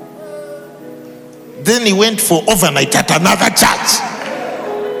 Then he went for overnight at another church.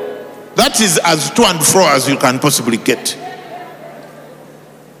 That is as to and fro as you can possibly get.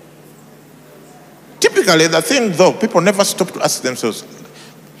 Typically, the thing though, people never stop to ask themselves,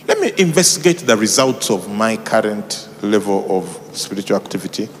 let me investigate the results of my current level of spiritual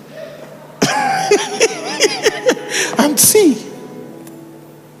activity and see.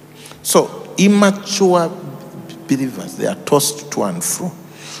 So immature believers, they are tossed to and fro.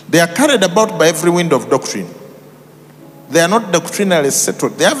 They are carried about by every wind of doctrine. They are not doctrinally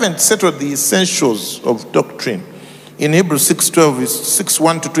settled. They haven't settled the essentials of doctrine. In Hebrews 6:12,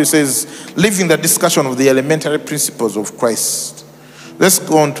 6:1-2, it says, leaving the discussion of the elementary principles of Christ. Let's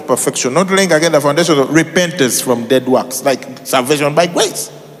go on to perfection, not laying again the foundation of repentance from dead works, like salvation by grace,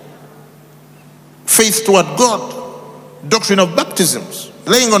 faith toward God, doctrine of baptisms,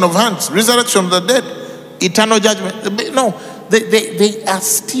 laying on of hands, resurrection of the dead, eternal judgment. No, they are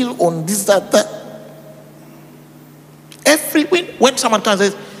still on this, that. When someone comes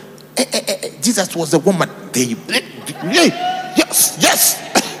and says, Jesus was a woman, yes,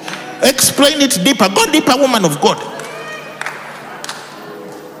 explain it deeper, go deeper, woman of God.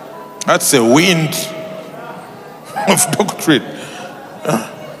 That's a wind of doctrine.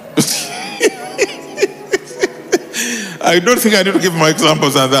 I don't think I need to give more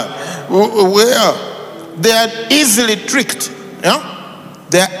examples than that. Where they are easily tricked. Yeah?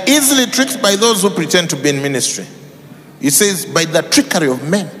 They are easily tricked by those who pretend to be in ministry. It says, by the trickery of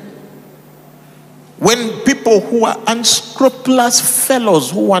men. When people who are unscrupulous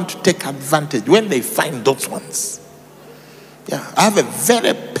fellows who want to take advantage, when they find those ones. Yeah, I have a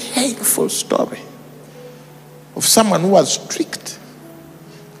very painful story of someone who was tricked,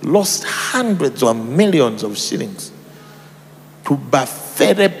 lost hundreds or millions of shillings to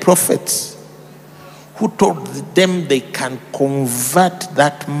Baphomet prophets who told them they can convert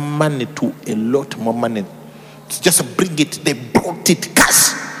that money to a lot more money. Just bring it. They brought it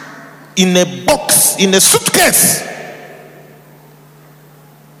cash in a box, in a suitcase.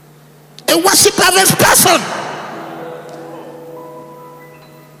 A worship harvest person.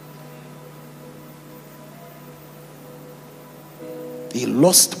 He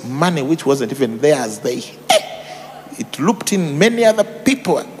lost money which wasn't even theirs. It looped in many other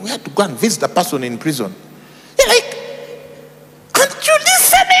people. We had to go and visit the person in prison. You're like, aren't you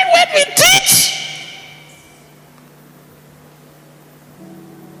listening when we teach?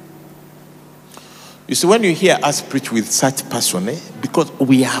 You see, when you hear us preach with such passion, because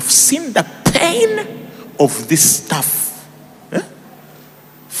we have seen the pain of this stuff.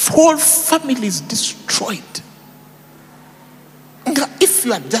 Whole families destroyed. If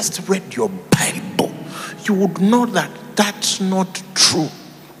you had just read your Bible, you would know that that's not true.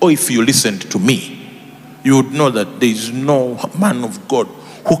 Or if you listened to me, you would know that there is no man of God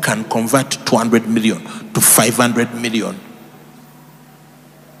who can convert 200 million to 500 million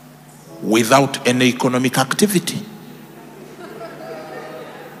without any economic activity.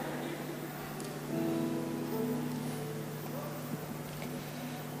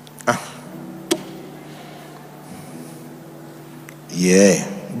 Yeah.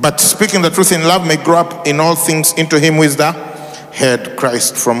 But speaking the truth in love may grow up in all things into him who is the head,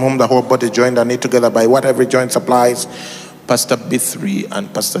 Christ, from whom the whole body joined and knit together by what every joint supplies. Pastor B3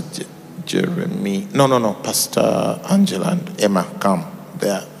 and Pastor Jeremy. No. Pastor Angela and Emma, come.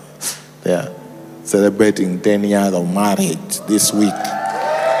 They are celebrating 10 years of marriage this week.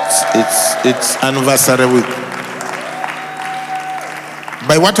 It's anniversary week.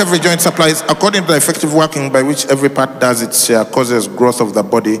 By what every joint supplies, according to the effective working by which every part does its share, causes growth of the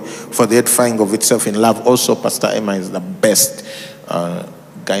body for the edifying of itself in love. Also, Pastor Emma is the best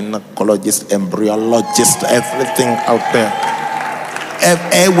gynecologist, embryologist, everything out there.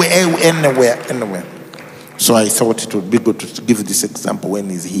 Anywhere. So I thought it would be good to give this example when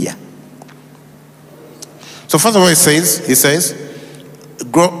he's here. So first of all, he says,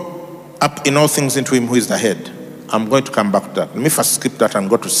 grow up in all things into him who is the head. I'm going to come back to that. Let me first skip that and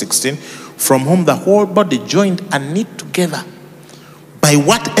go to 16. From whom the whole body joined and knit together by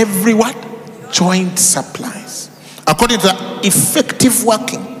what every joint supplies. According to the effective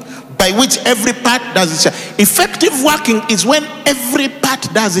working by which every part does its share. Effective working is when every part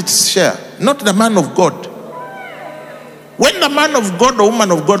does its share, not the man of God. When the man of God or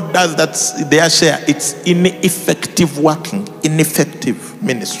woman of God does their share, it's ineffective working, ineffective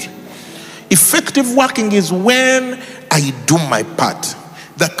ministry. Effective working is when I do my part.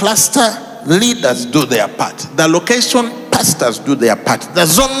 The cluster leaders do their part. The location pastors do their part. The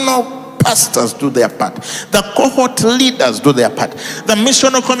zonal pastors do their part. The cohort leaders do their part. The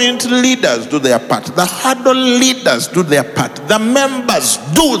missional community leaders do their part. The huddle leaders do their part. The members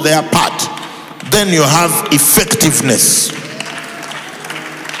do their part. Then you have effectiveness.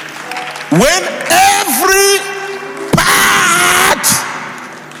 When every part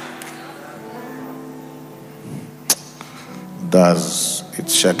does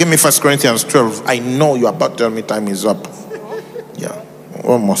its share. Give me 1 Corinthians 12. I know you're about to tell me time is up. Yeah,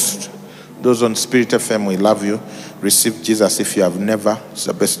 almost. Those on Spirit FM, we love you. receive Jesus if you have never. It's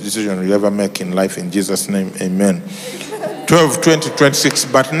the best decision you ever make in life, in Jesus' name, amen. 12, 20, 26.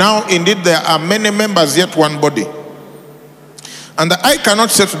 But now indeed there are many members, yet one body. And the eye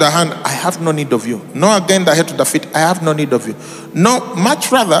cannot say to the hand, I have no need of you. Nor again the head to the feet, I have no need of you. No,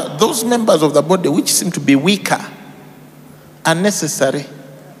 much rather, those members of the body which seem to be weaker are necessary.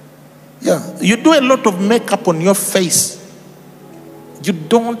 Yeah, you do a lot of makeup on your face. You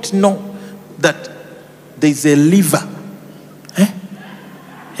don't know that there is a liver.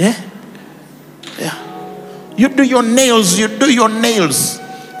 Yeah. You do your nails.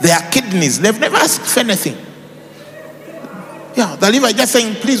 There are kidneys. They've never asked for anything. Yeah, the liver is just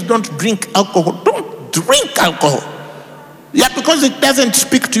saying, please don't drink alcohol. Don't drink alcohol. Yeah, because it doesn't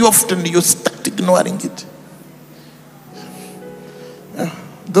speak to you often, you start ignoring it. Yeah,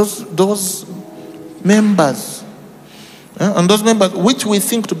 those members, and those members which we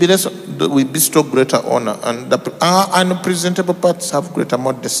think to be less, we bestow greater honor, and our unpresentable parts have greater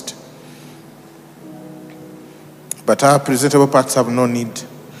modesty. But our presentable parts have no need.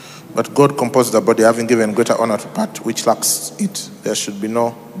 But God composed the body, having given greater honor to part which lacks it. There should be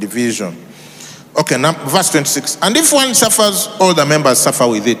no division. Okay, now verse 26. And if one suffers, all the members suffer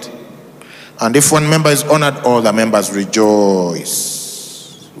with it. And if one member is honored, all the members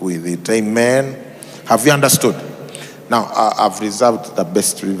rejoice with it. Amen. Have you understood? Now, I've reserved the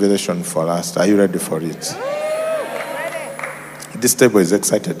best revelation for us. Are you ready for it? This table is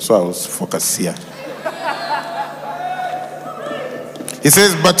excited, so I was focused here. He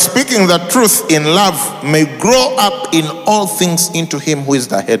says, but speaking the truth in love may grow up in all things into him who is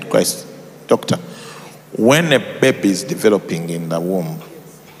the head, Christ. Doctor, when a baby is developing in the womb,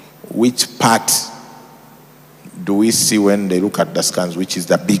 which part do we see when they look at the scans, which is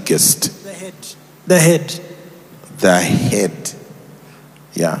the biggest? The head. The head. The head.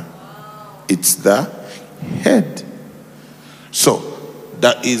 Yeah. It's the head. So,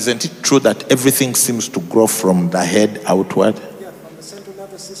 that isn't it true that everything seems to grow from the head outward?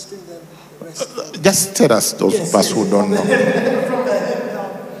 System, then the rest. Just tell us, those of us who don't know.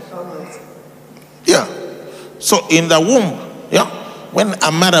 Yeah. So in the womb, yeah, when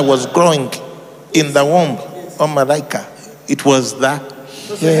Amara was growing in the womb, Malaika, it was the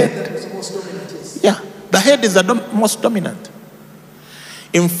head. That was the most dominant, yes. Yeah, the head is the most dominant.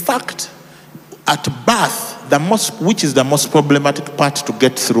 In fact, at birth, which is the most problematic part to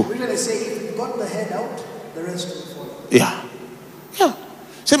get through. We really say if you got the head out, the rest will follow. Yeah. Yeah.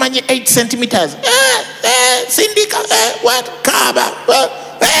 So many 8 centimeters. Syndica, what? Kaba.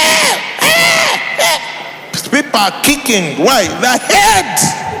 People are kicking. Why? The head.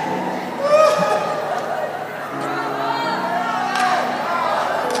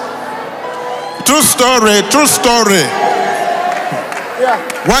 True story. Yeah.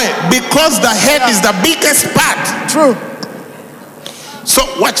 Why? Because the head is the biggest part. True. So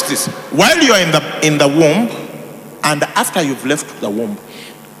watch this. While you are in the womb, and after you've left the womb,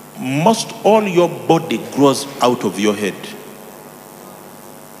 most all your body grows out of your head.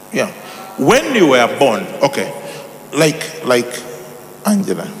 Yeah. When you were born, okay, like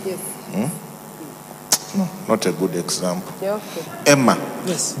Angela. Yes. No, not a good example. Yeah, okay. Emma.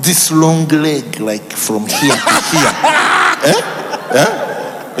 Yes. This long leg, like from here to here.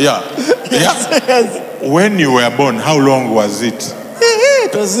 Yeah. Yes. When you were born, how long was it?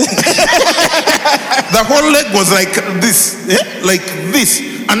 It was The whole leg was like this, like this,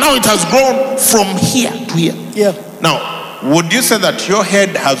 and now it has grown from here to here. yeah. Now, would you say that your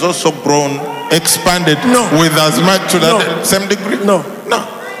head has also grown, expanded No. with as much to the No. same degree? No.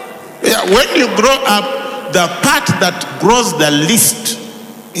 Yeah, when you grow up, the part that grows the least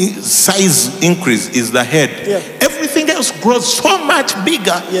size increase is the head. Yeah. Everything else grows so much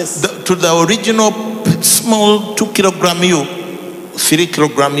bigger Yes. to the original small 2 kilogram you, 3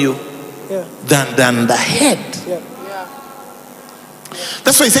 kilogram you, Yeah. than the head. Yeah. Yeah.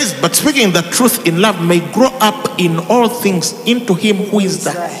 That's why he says, but speaking the truth in love may grow up in all things into him who is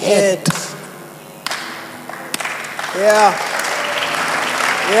the head. Yeah.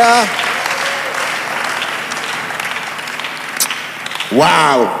 Yeah.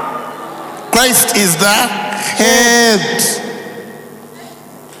 Wow. Christ is the head.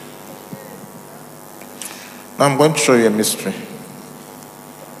 Now I'm going to show you a mystery.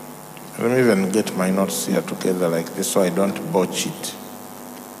 Let me even get my notes here together like this so I don't botch it.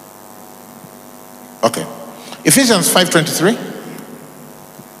 Okay. Ephesians 5:23.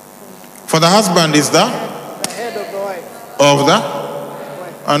 For the husband is the head of the wife. of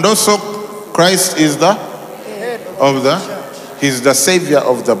the, and also Christ is the Head of the, he's the savior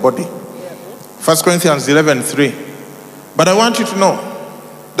of the body. 1 Corinthians 11:3. But I want you to know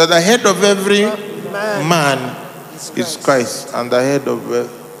that the head of every man is Christ, and the head of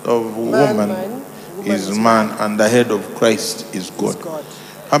woman is man, and the head of Christ is God.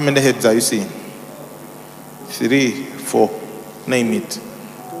 How many heads are you seeing? 3, 4. Name it.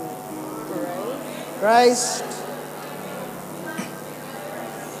 Christ.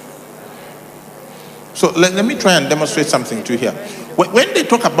 So let me try and demonstrate something to you here. When they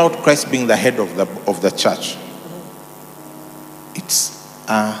talk about Christ being the head of the church, it's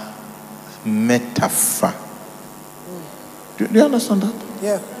a metaphor. Do you understand that?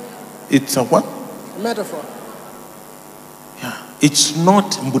 Yeah. It's a what? Metaphor. Yeah. It's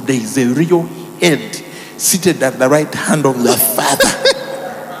not Buddha is a real head seated at the right hand of the Father.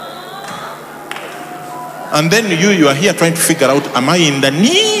 And then you are here trying to figure out, am I in the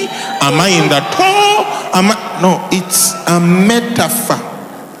knee? Am I in the toe? No, it's a metaphor.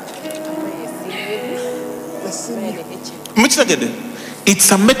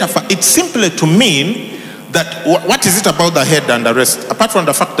 It's a metaphor. It's simply to mean that what is it about the head and the rest? Apart from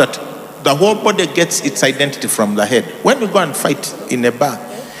the fact that the whole body gets its identity from the head. When you go and fight in a bar,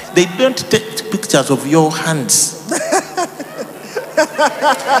 they don't take pictures of your hands.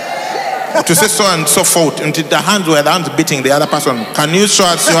 To say so and so forth until the hands were the hands beating the other person. Can you show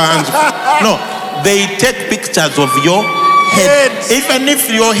us your hands? No, they take pictures of your head. Even if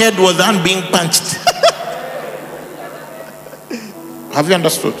your head was the hand being punched. Have you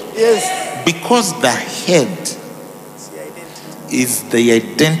understood? Yes. Because the head is the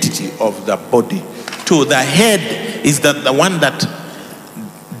identity of the body. To the head is the one that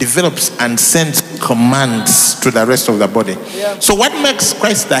develops and sends commands to the rest of the body. Yeah. So what makes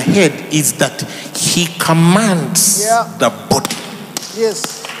Christ the head is that he commands the body.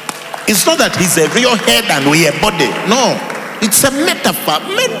 Yes. It's not that he's a real head and we a body. No, it's a metaphor.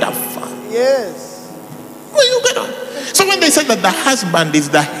 Yes. Well, you get on. So when they say that the husband is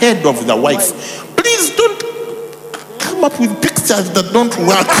the head of the wife, please don't come up with pictures that don't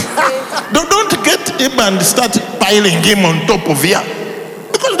work. Don't get him and start piling him on top of here.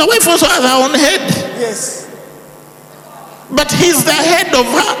 Because the wife also has her own head. Yes. But he's the head of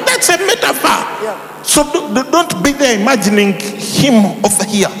her. That's a metaphor. Yeah. So don't be there imagining him over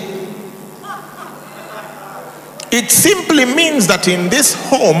here. It simply means that in this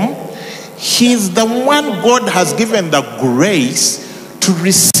home, he's the one God has given the grace to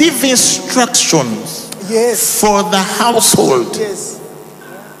receive instructions for the household. Yes.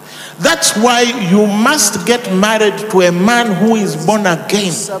 That's why you must get married to a man who is born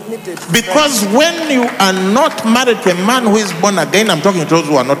again. Submitted. Because when you are not married to a man who is born again, I'm talking to those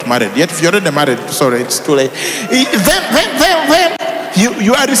who are not married yet. If you're already married, sorry, it's too late. Then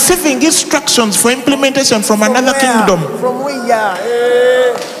you are receiving instructions for implementation from another kingdom. From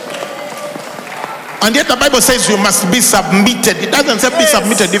where? And yet the Bible says you must be submitted. It doesn't say be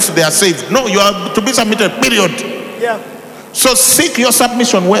submitted if they are saved. No, you are to be submitted, period. Yeah. So seek your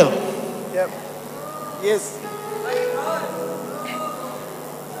submission well. Yep. Yes.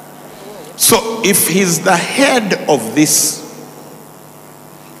 So if he's the head of this,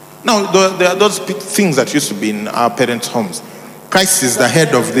 now there are those things that used to be in our parents' homes. Christ is the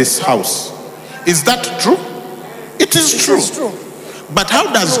head of this house. Is that true? It is true. It's true. But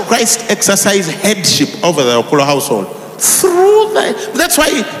how does Christ exercise headship over the Okolo household? Through that's why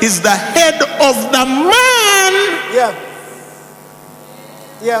he's the head of the man. Yeah.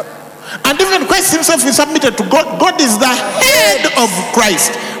 Yeah. And even Christ himself is submitted to God. God is the head of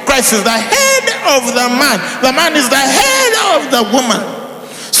Christ. Christ is the head of the man. The man is the head of the woman.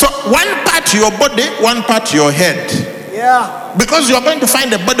 So one part your body, one part your head. Yeah. Because you are going to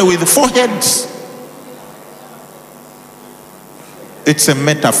find a body with 4 heads. It's a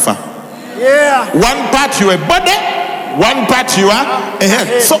metaphor. Yeah. One part you are a body, one part you are a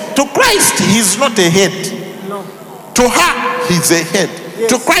head. So to Christ, he's not a head. No. To her, he's a head. Yes.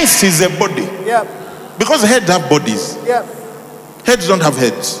 To Christ, he's a body. Yeah. Because heads have bodies. Yeah. Heads don't have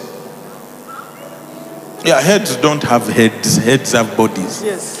heads. Yeah, heads don't have heads. Heads have bodies.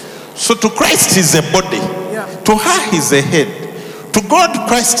 Yes. So to Christ, he's a body. Yeah. To her, he's a head. To God,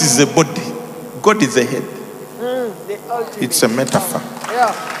 Christ is a body. God is a head. The ultimate. It's a metaphor.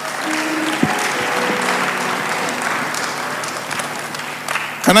 Yeah.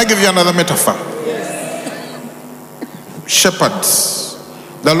 Can I give you another metaphor? Yes. Shepherds.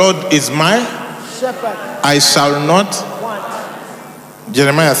 The Lord is my Shepherd. I shall not. Want.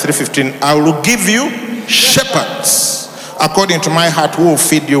 Jeremiah 3:15. I will give you shepherds according to my heart who will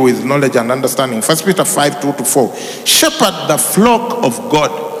feed you with knowledge and understanding. 1 Peter 5:2-4. Shepherd the flock of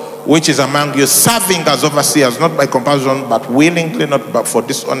God which is among you, serving as overseers, not by compulsion, but willingly, not for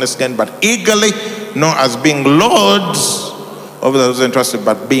dishonest gain, but eagerly, not as being lords over those entrusted,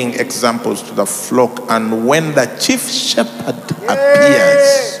 but being examples to the flock. And when the chief shepherd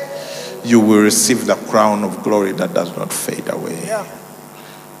appears, you will receive the crown of glory that does not fade away. Yeah.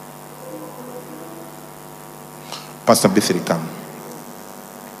 Pastor B3, come.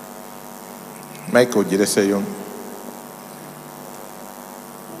 Michael, did I say you?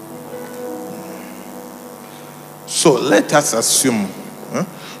 So let us assume,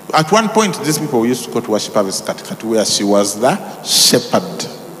 at one point these people used to go to worship Harvest Katikati, where she was the shepherd.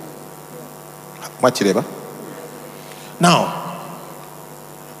 Mwachireba? Now,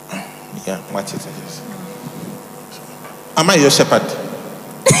 yeah, watch it. Am I your shepherd?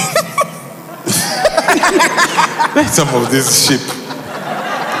 Some of these sheep.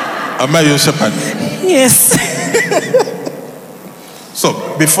 Am I your shepherd? Yes.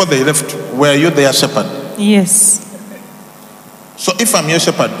 So, before they left, were you their shepherd? Yes. So, if I'm your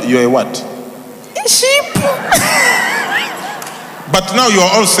shepherd, you're a what? A sheep. But now you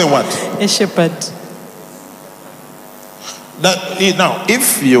are also what? A shepherd. Now,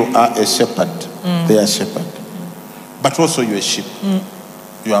 if you are a shepherd, they are shepherd. But also you're a sheep.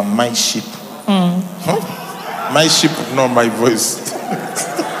 You are my sheep. Huh? My sheep know my voice.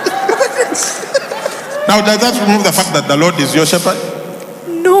 Now, does that remove the fact that the Lord is your shepherd?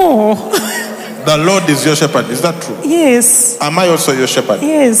 No. The Lord is your shepherd. Is that true? Yes. Am I also your shepherd?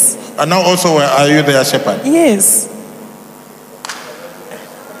 Yes. And now also, are you their shepherd? Yes.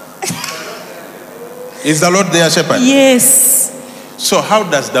 Is the Lord their shepherd? Yes. So how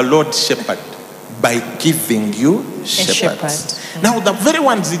does the Lord shepherd? By giving you shepherds. Now the very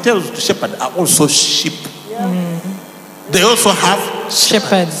ones he tells to shepherd are also sheep. They also have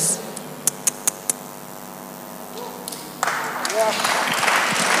shepherds.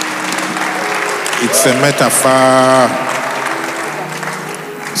 It's a metaphor.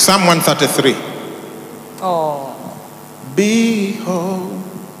 Psalm 133. Oh. Behold,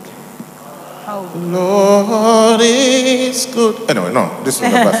 Lord is good. Anyway, no, this is the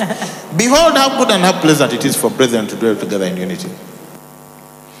verse. Behold how good and how pleasant it is for brethren to dwell together in unity.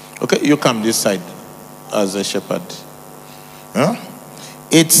 Okay, you come this side as a shepherd. Huh?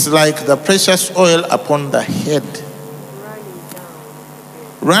 It's like the precious oil upon the head,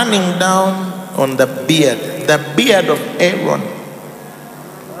 running down on the beard of Aaron,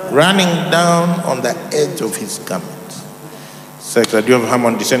 running down on the edge of his garment. It's like the dew of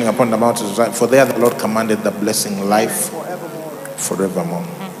Hermon descending upon the mountains. For there the Lord commanded the blessing, life forevermore.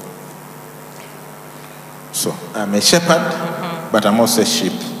 So I'm a shepherd, but I'm also a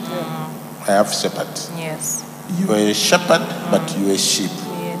sheep. I have shepherds. Yes. You are a shepherd, but you are a sheep.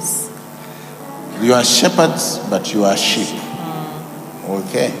 Yes. You are shepherds, but you are sheep.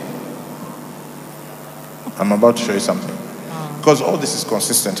 Okay. I'm about to show you something. Because all this is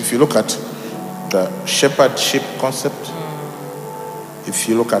consistent. If you look at the shepherd-sheep concept, if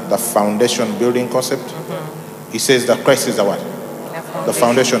you look at the foundation building concept, he says that Christ is the what? The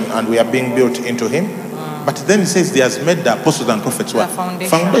foundation, and we are being built into him. But then he says he has made the apostles and prophets what?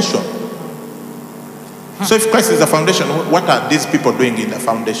 Foundation. So if Christ is the foundation, what are these people doing in the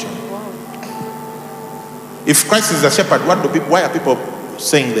foundation? If Christ is the shepherd, why are people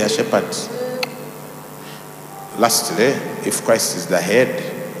saying they are shepherds? Lastly, if Christ is the head,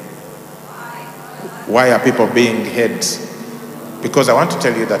 why are people being heads? Because I want to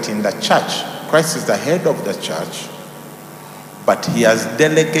tell you that in the church, Christ is the head of the church, but he has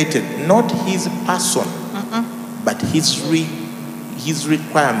delegated not his person, but his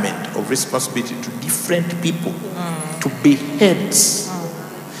requirement of responsibility to different people to be heads.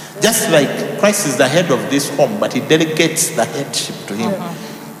 Just like Christ is the head of this home, but he delegates the headship to him.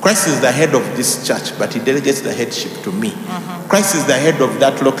 Christ is the head of this church, but he delegates the headship to me. Christ is the head of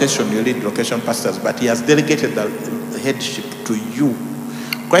that location, you lead location pastors, but he has delegated the headship to you.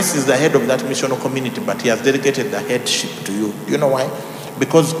 Christ is the head of that missional community, but he has delegated the headship to you. Do you know why?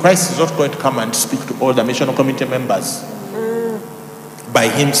 Because Christ is not going to come and speak to all the missional community members by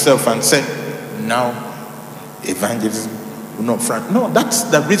himself and say, now evangelism, no, that's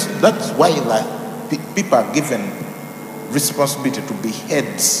the reason. That's why people are given responsibility to be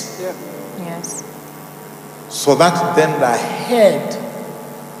heads. Yes. So that then the head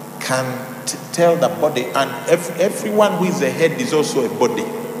can tell the body, and everyone who is a head is also a body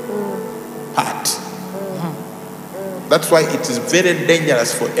part. That's why it is very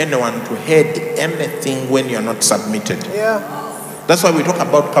dangerous for anyone to head anything when you're not submitted. That's why we talk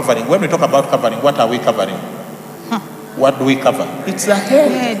about covering. When we talk about covering, what are we covering? What do we cover? It's the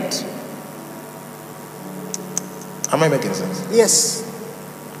head. Am I making sense? Yes.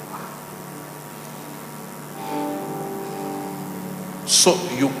 So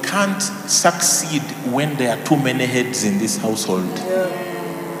you can't succeed when there are too many heads in this household.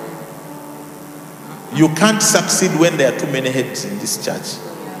 You can't succeed when there are too many heads in this church.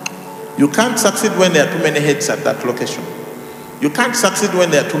 You can't succeed when there are too many heads at that location. You can't succeed when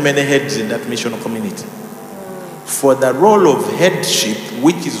there are too many heads in that missional community. For the role of headship,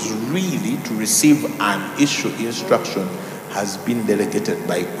 which is really to receive and issue instruction, has been delegated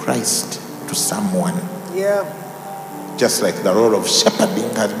by Christ to someone. Yeah. Just like the role of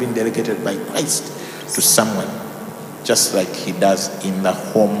shepherding has been delegated by Christ to someone. Just like he does in the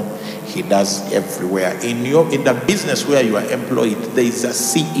home, he does everywhere. In the business where you are employed, there is a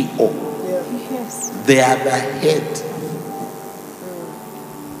CEO. Yes. They are the head.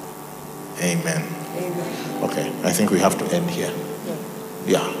 Amen. Okay, I think we have to end here.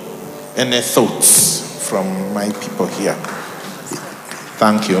 Yeah. Any thoughts from my people here?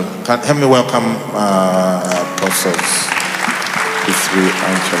 Thank you. Help me welcome Apostles Guthrie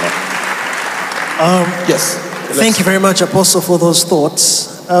Angela. Yes. Thank you very much, Apostle, for those thoughts.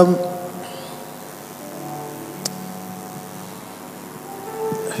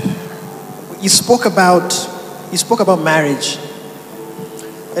 You spoke about marriage.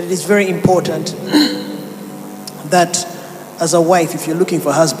 That it is very important that as a wife, if you're looking for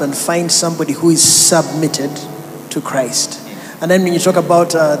a husband, find somebody who is submitted to Christ. And then when you talk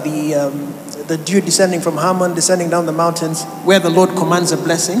about the dew descending from Hermon, descending down the mountains, where the Lord commands a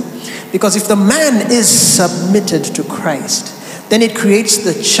blessing, because if the man is submitted to Christ, then it creates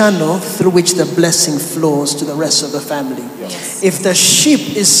the channel through which the blessing flows to the rest of the family. Yes. If the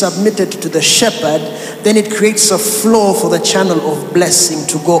sheep is submitted to the shepherd, then it creates a flow for the channel of blessing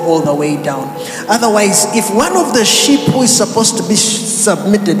to go all the way down. Otherwise, if one of the sheep who is supposed to be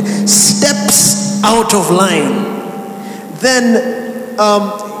submitted steps out of line, then,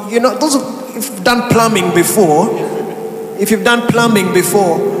 if you've done plumbing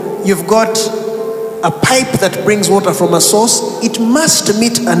before, you've got a pipe that brings water from a source. It must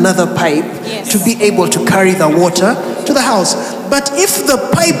meet another pipe to be able to carry the water to the house. But if the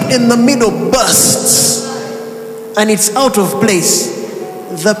pipe in the middle bursts and it's out of place,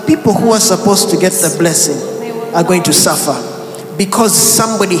 the people who are supposed to get the blessing are going to suffer because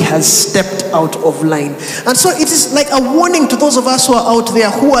somebody has stepped out of line. And so it is like a warning to those of us who are out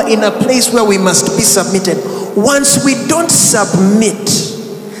there who are in a place where we must be submitted. Once we don't submit,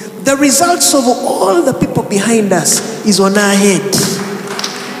 the results of all the people behind us is on our head.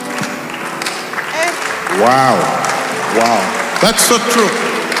 Wow. That's so true.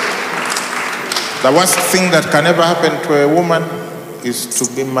 The worst thing that can ever happen to a woman is to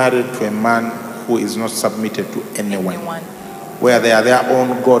be married to a man who is not submitted to anyone. Where they are their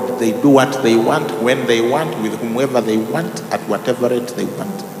own God. They do what they want, when they want, with whomever they want, at whatever rate they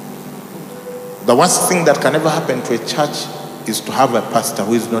want. The worst thing that can ever happen to a church is to have a pastor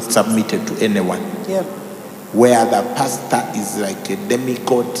who is not submitted to anyone. Yeah. Where the pastor is like a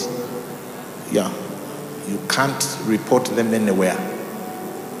demigod. Yeah. You can't report them anywhere.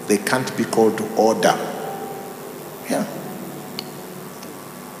 They can't be called to order. Yeah.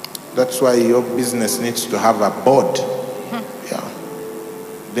 That's why your business needs to have a board. Yeah.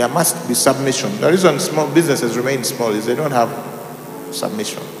 There must be submission. The reason small businesses remain small is they don't have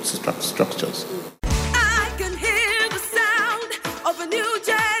submission structures.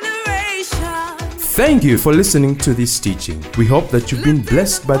 Thank you for listening to this teaching. We hope that you've been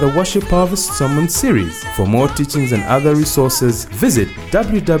blessed by the Worship Harvest Sermon Series. For more teachings and other resources, visit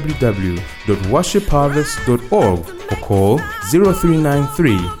www.worshipharvest.org or call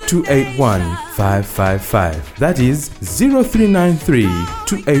 0393 281 555. That is 0393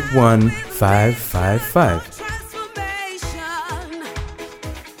 281 555.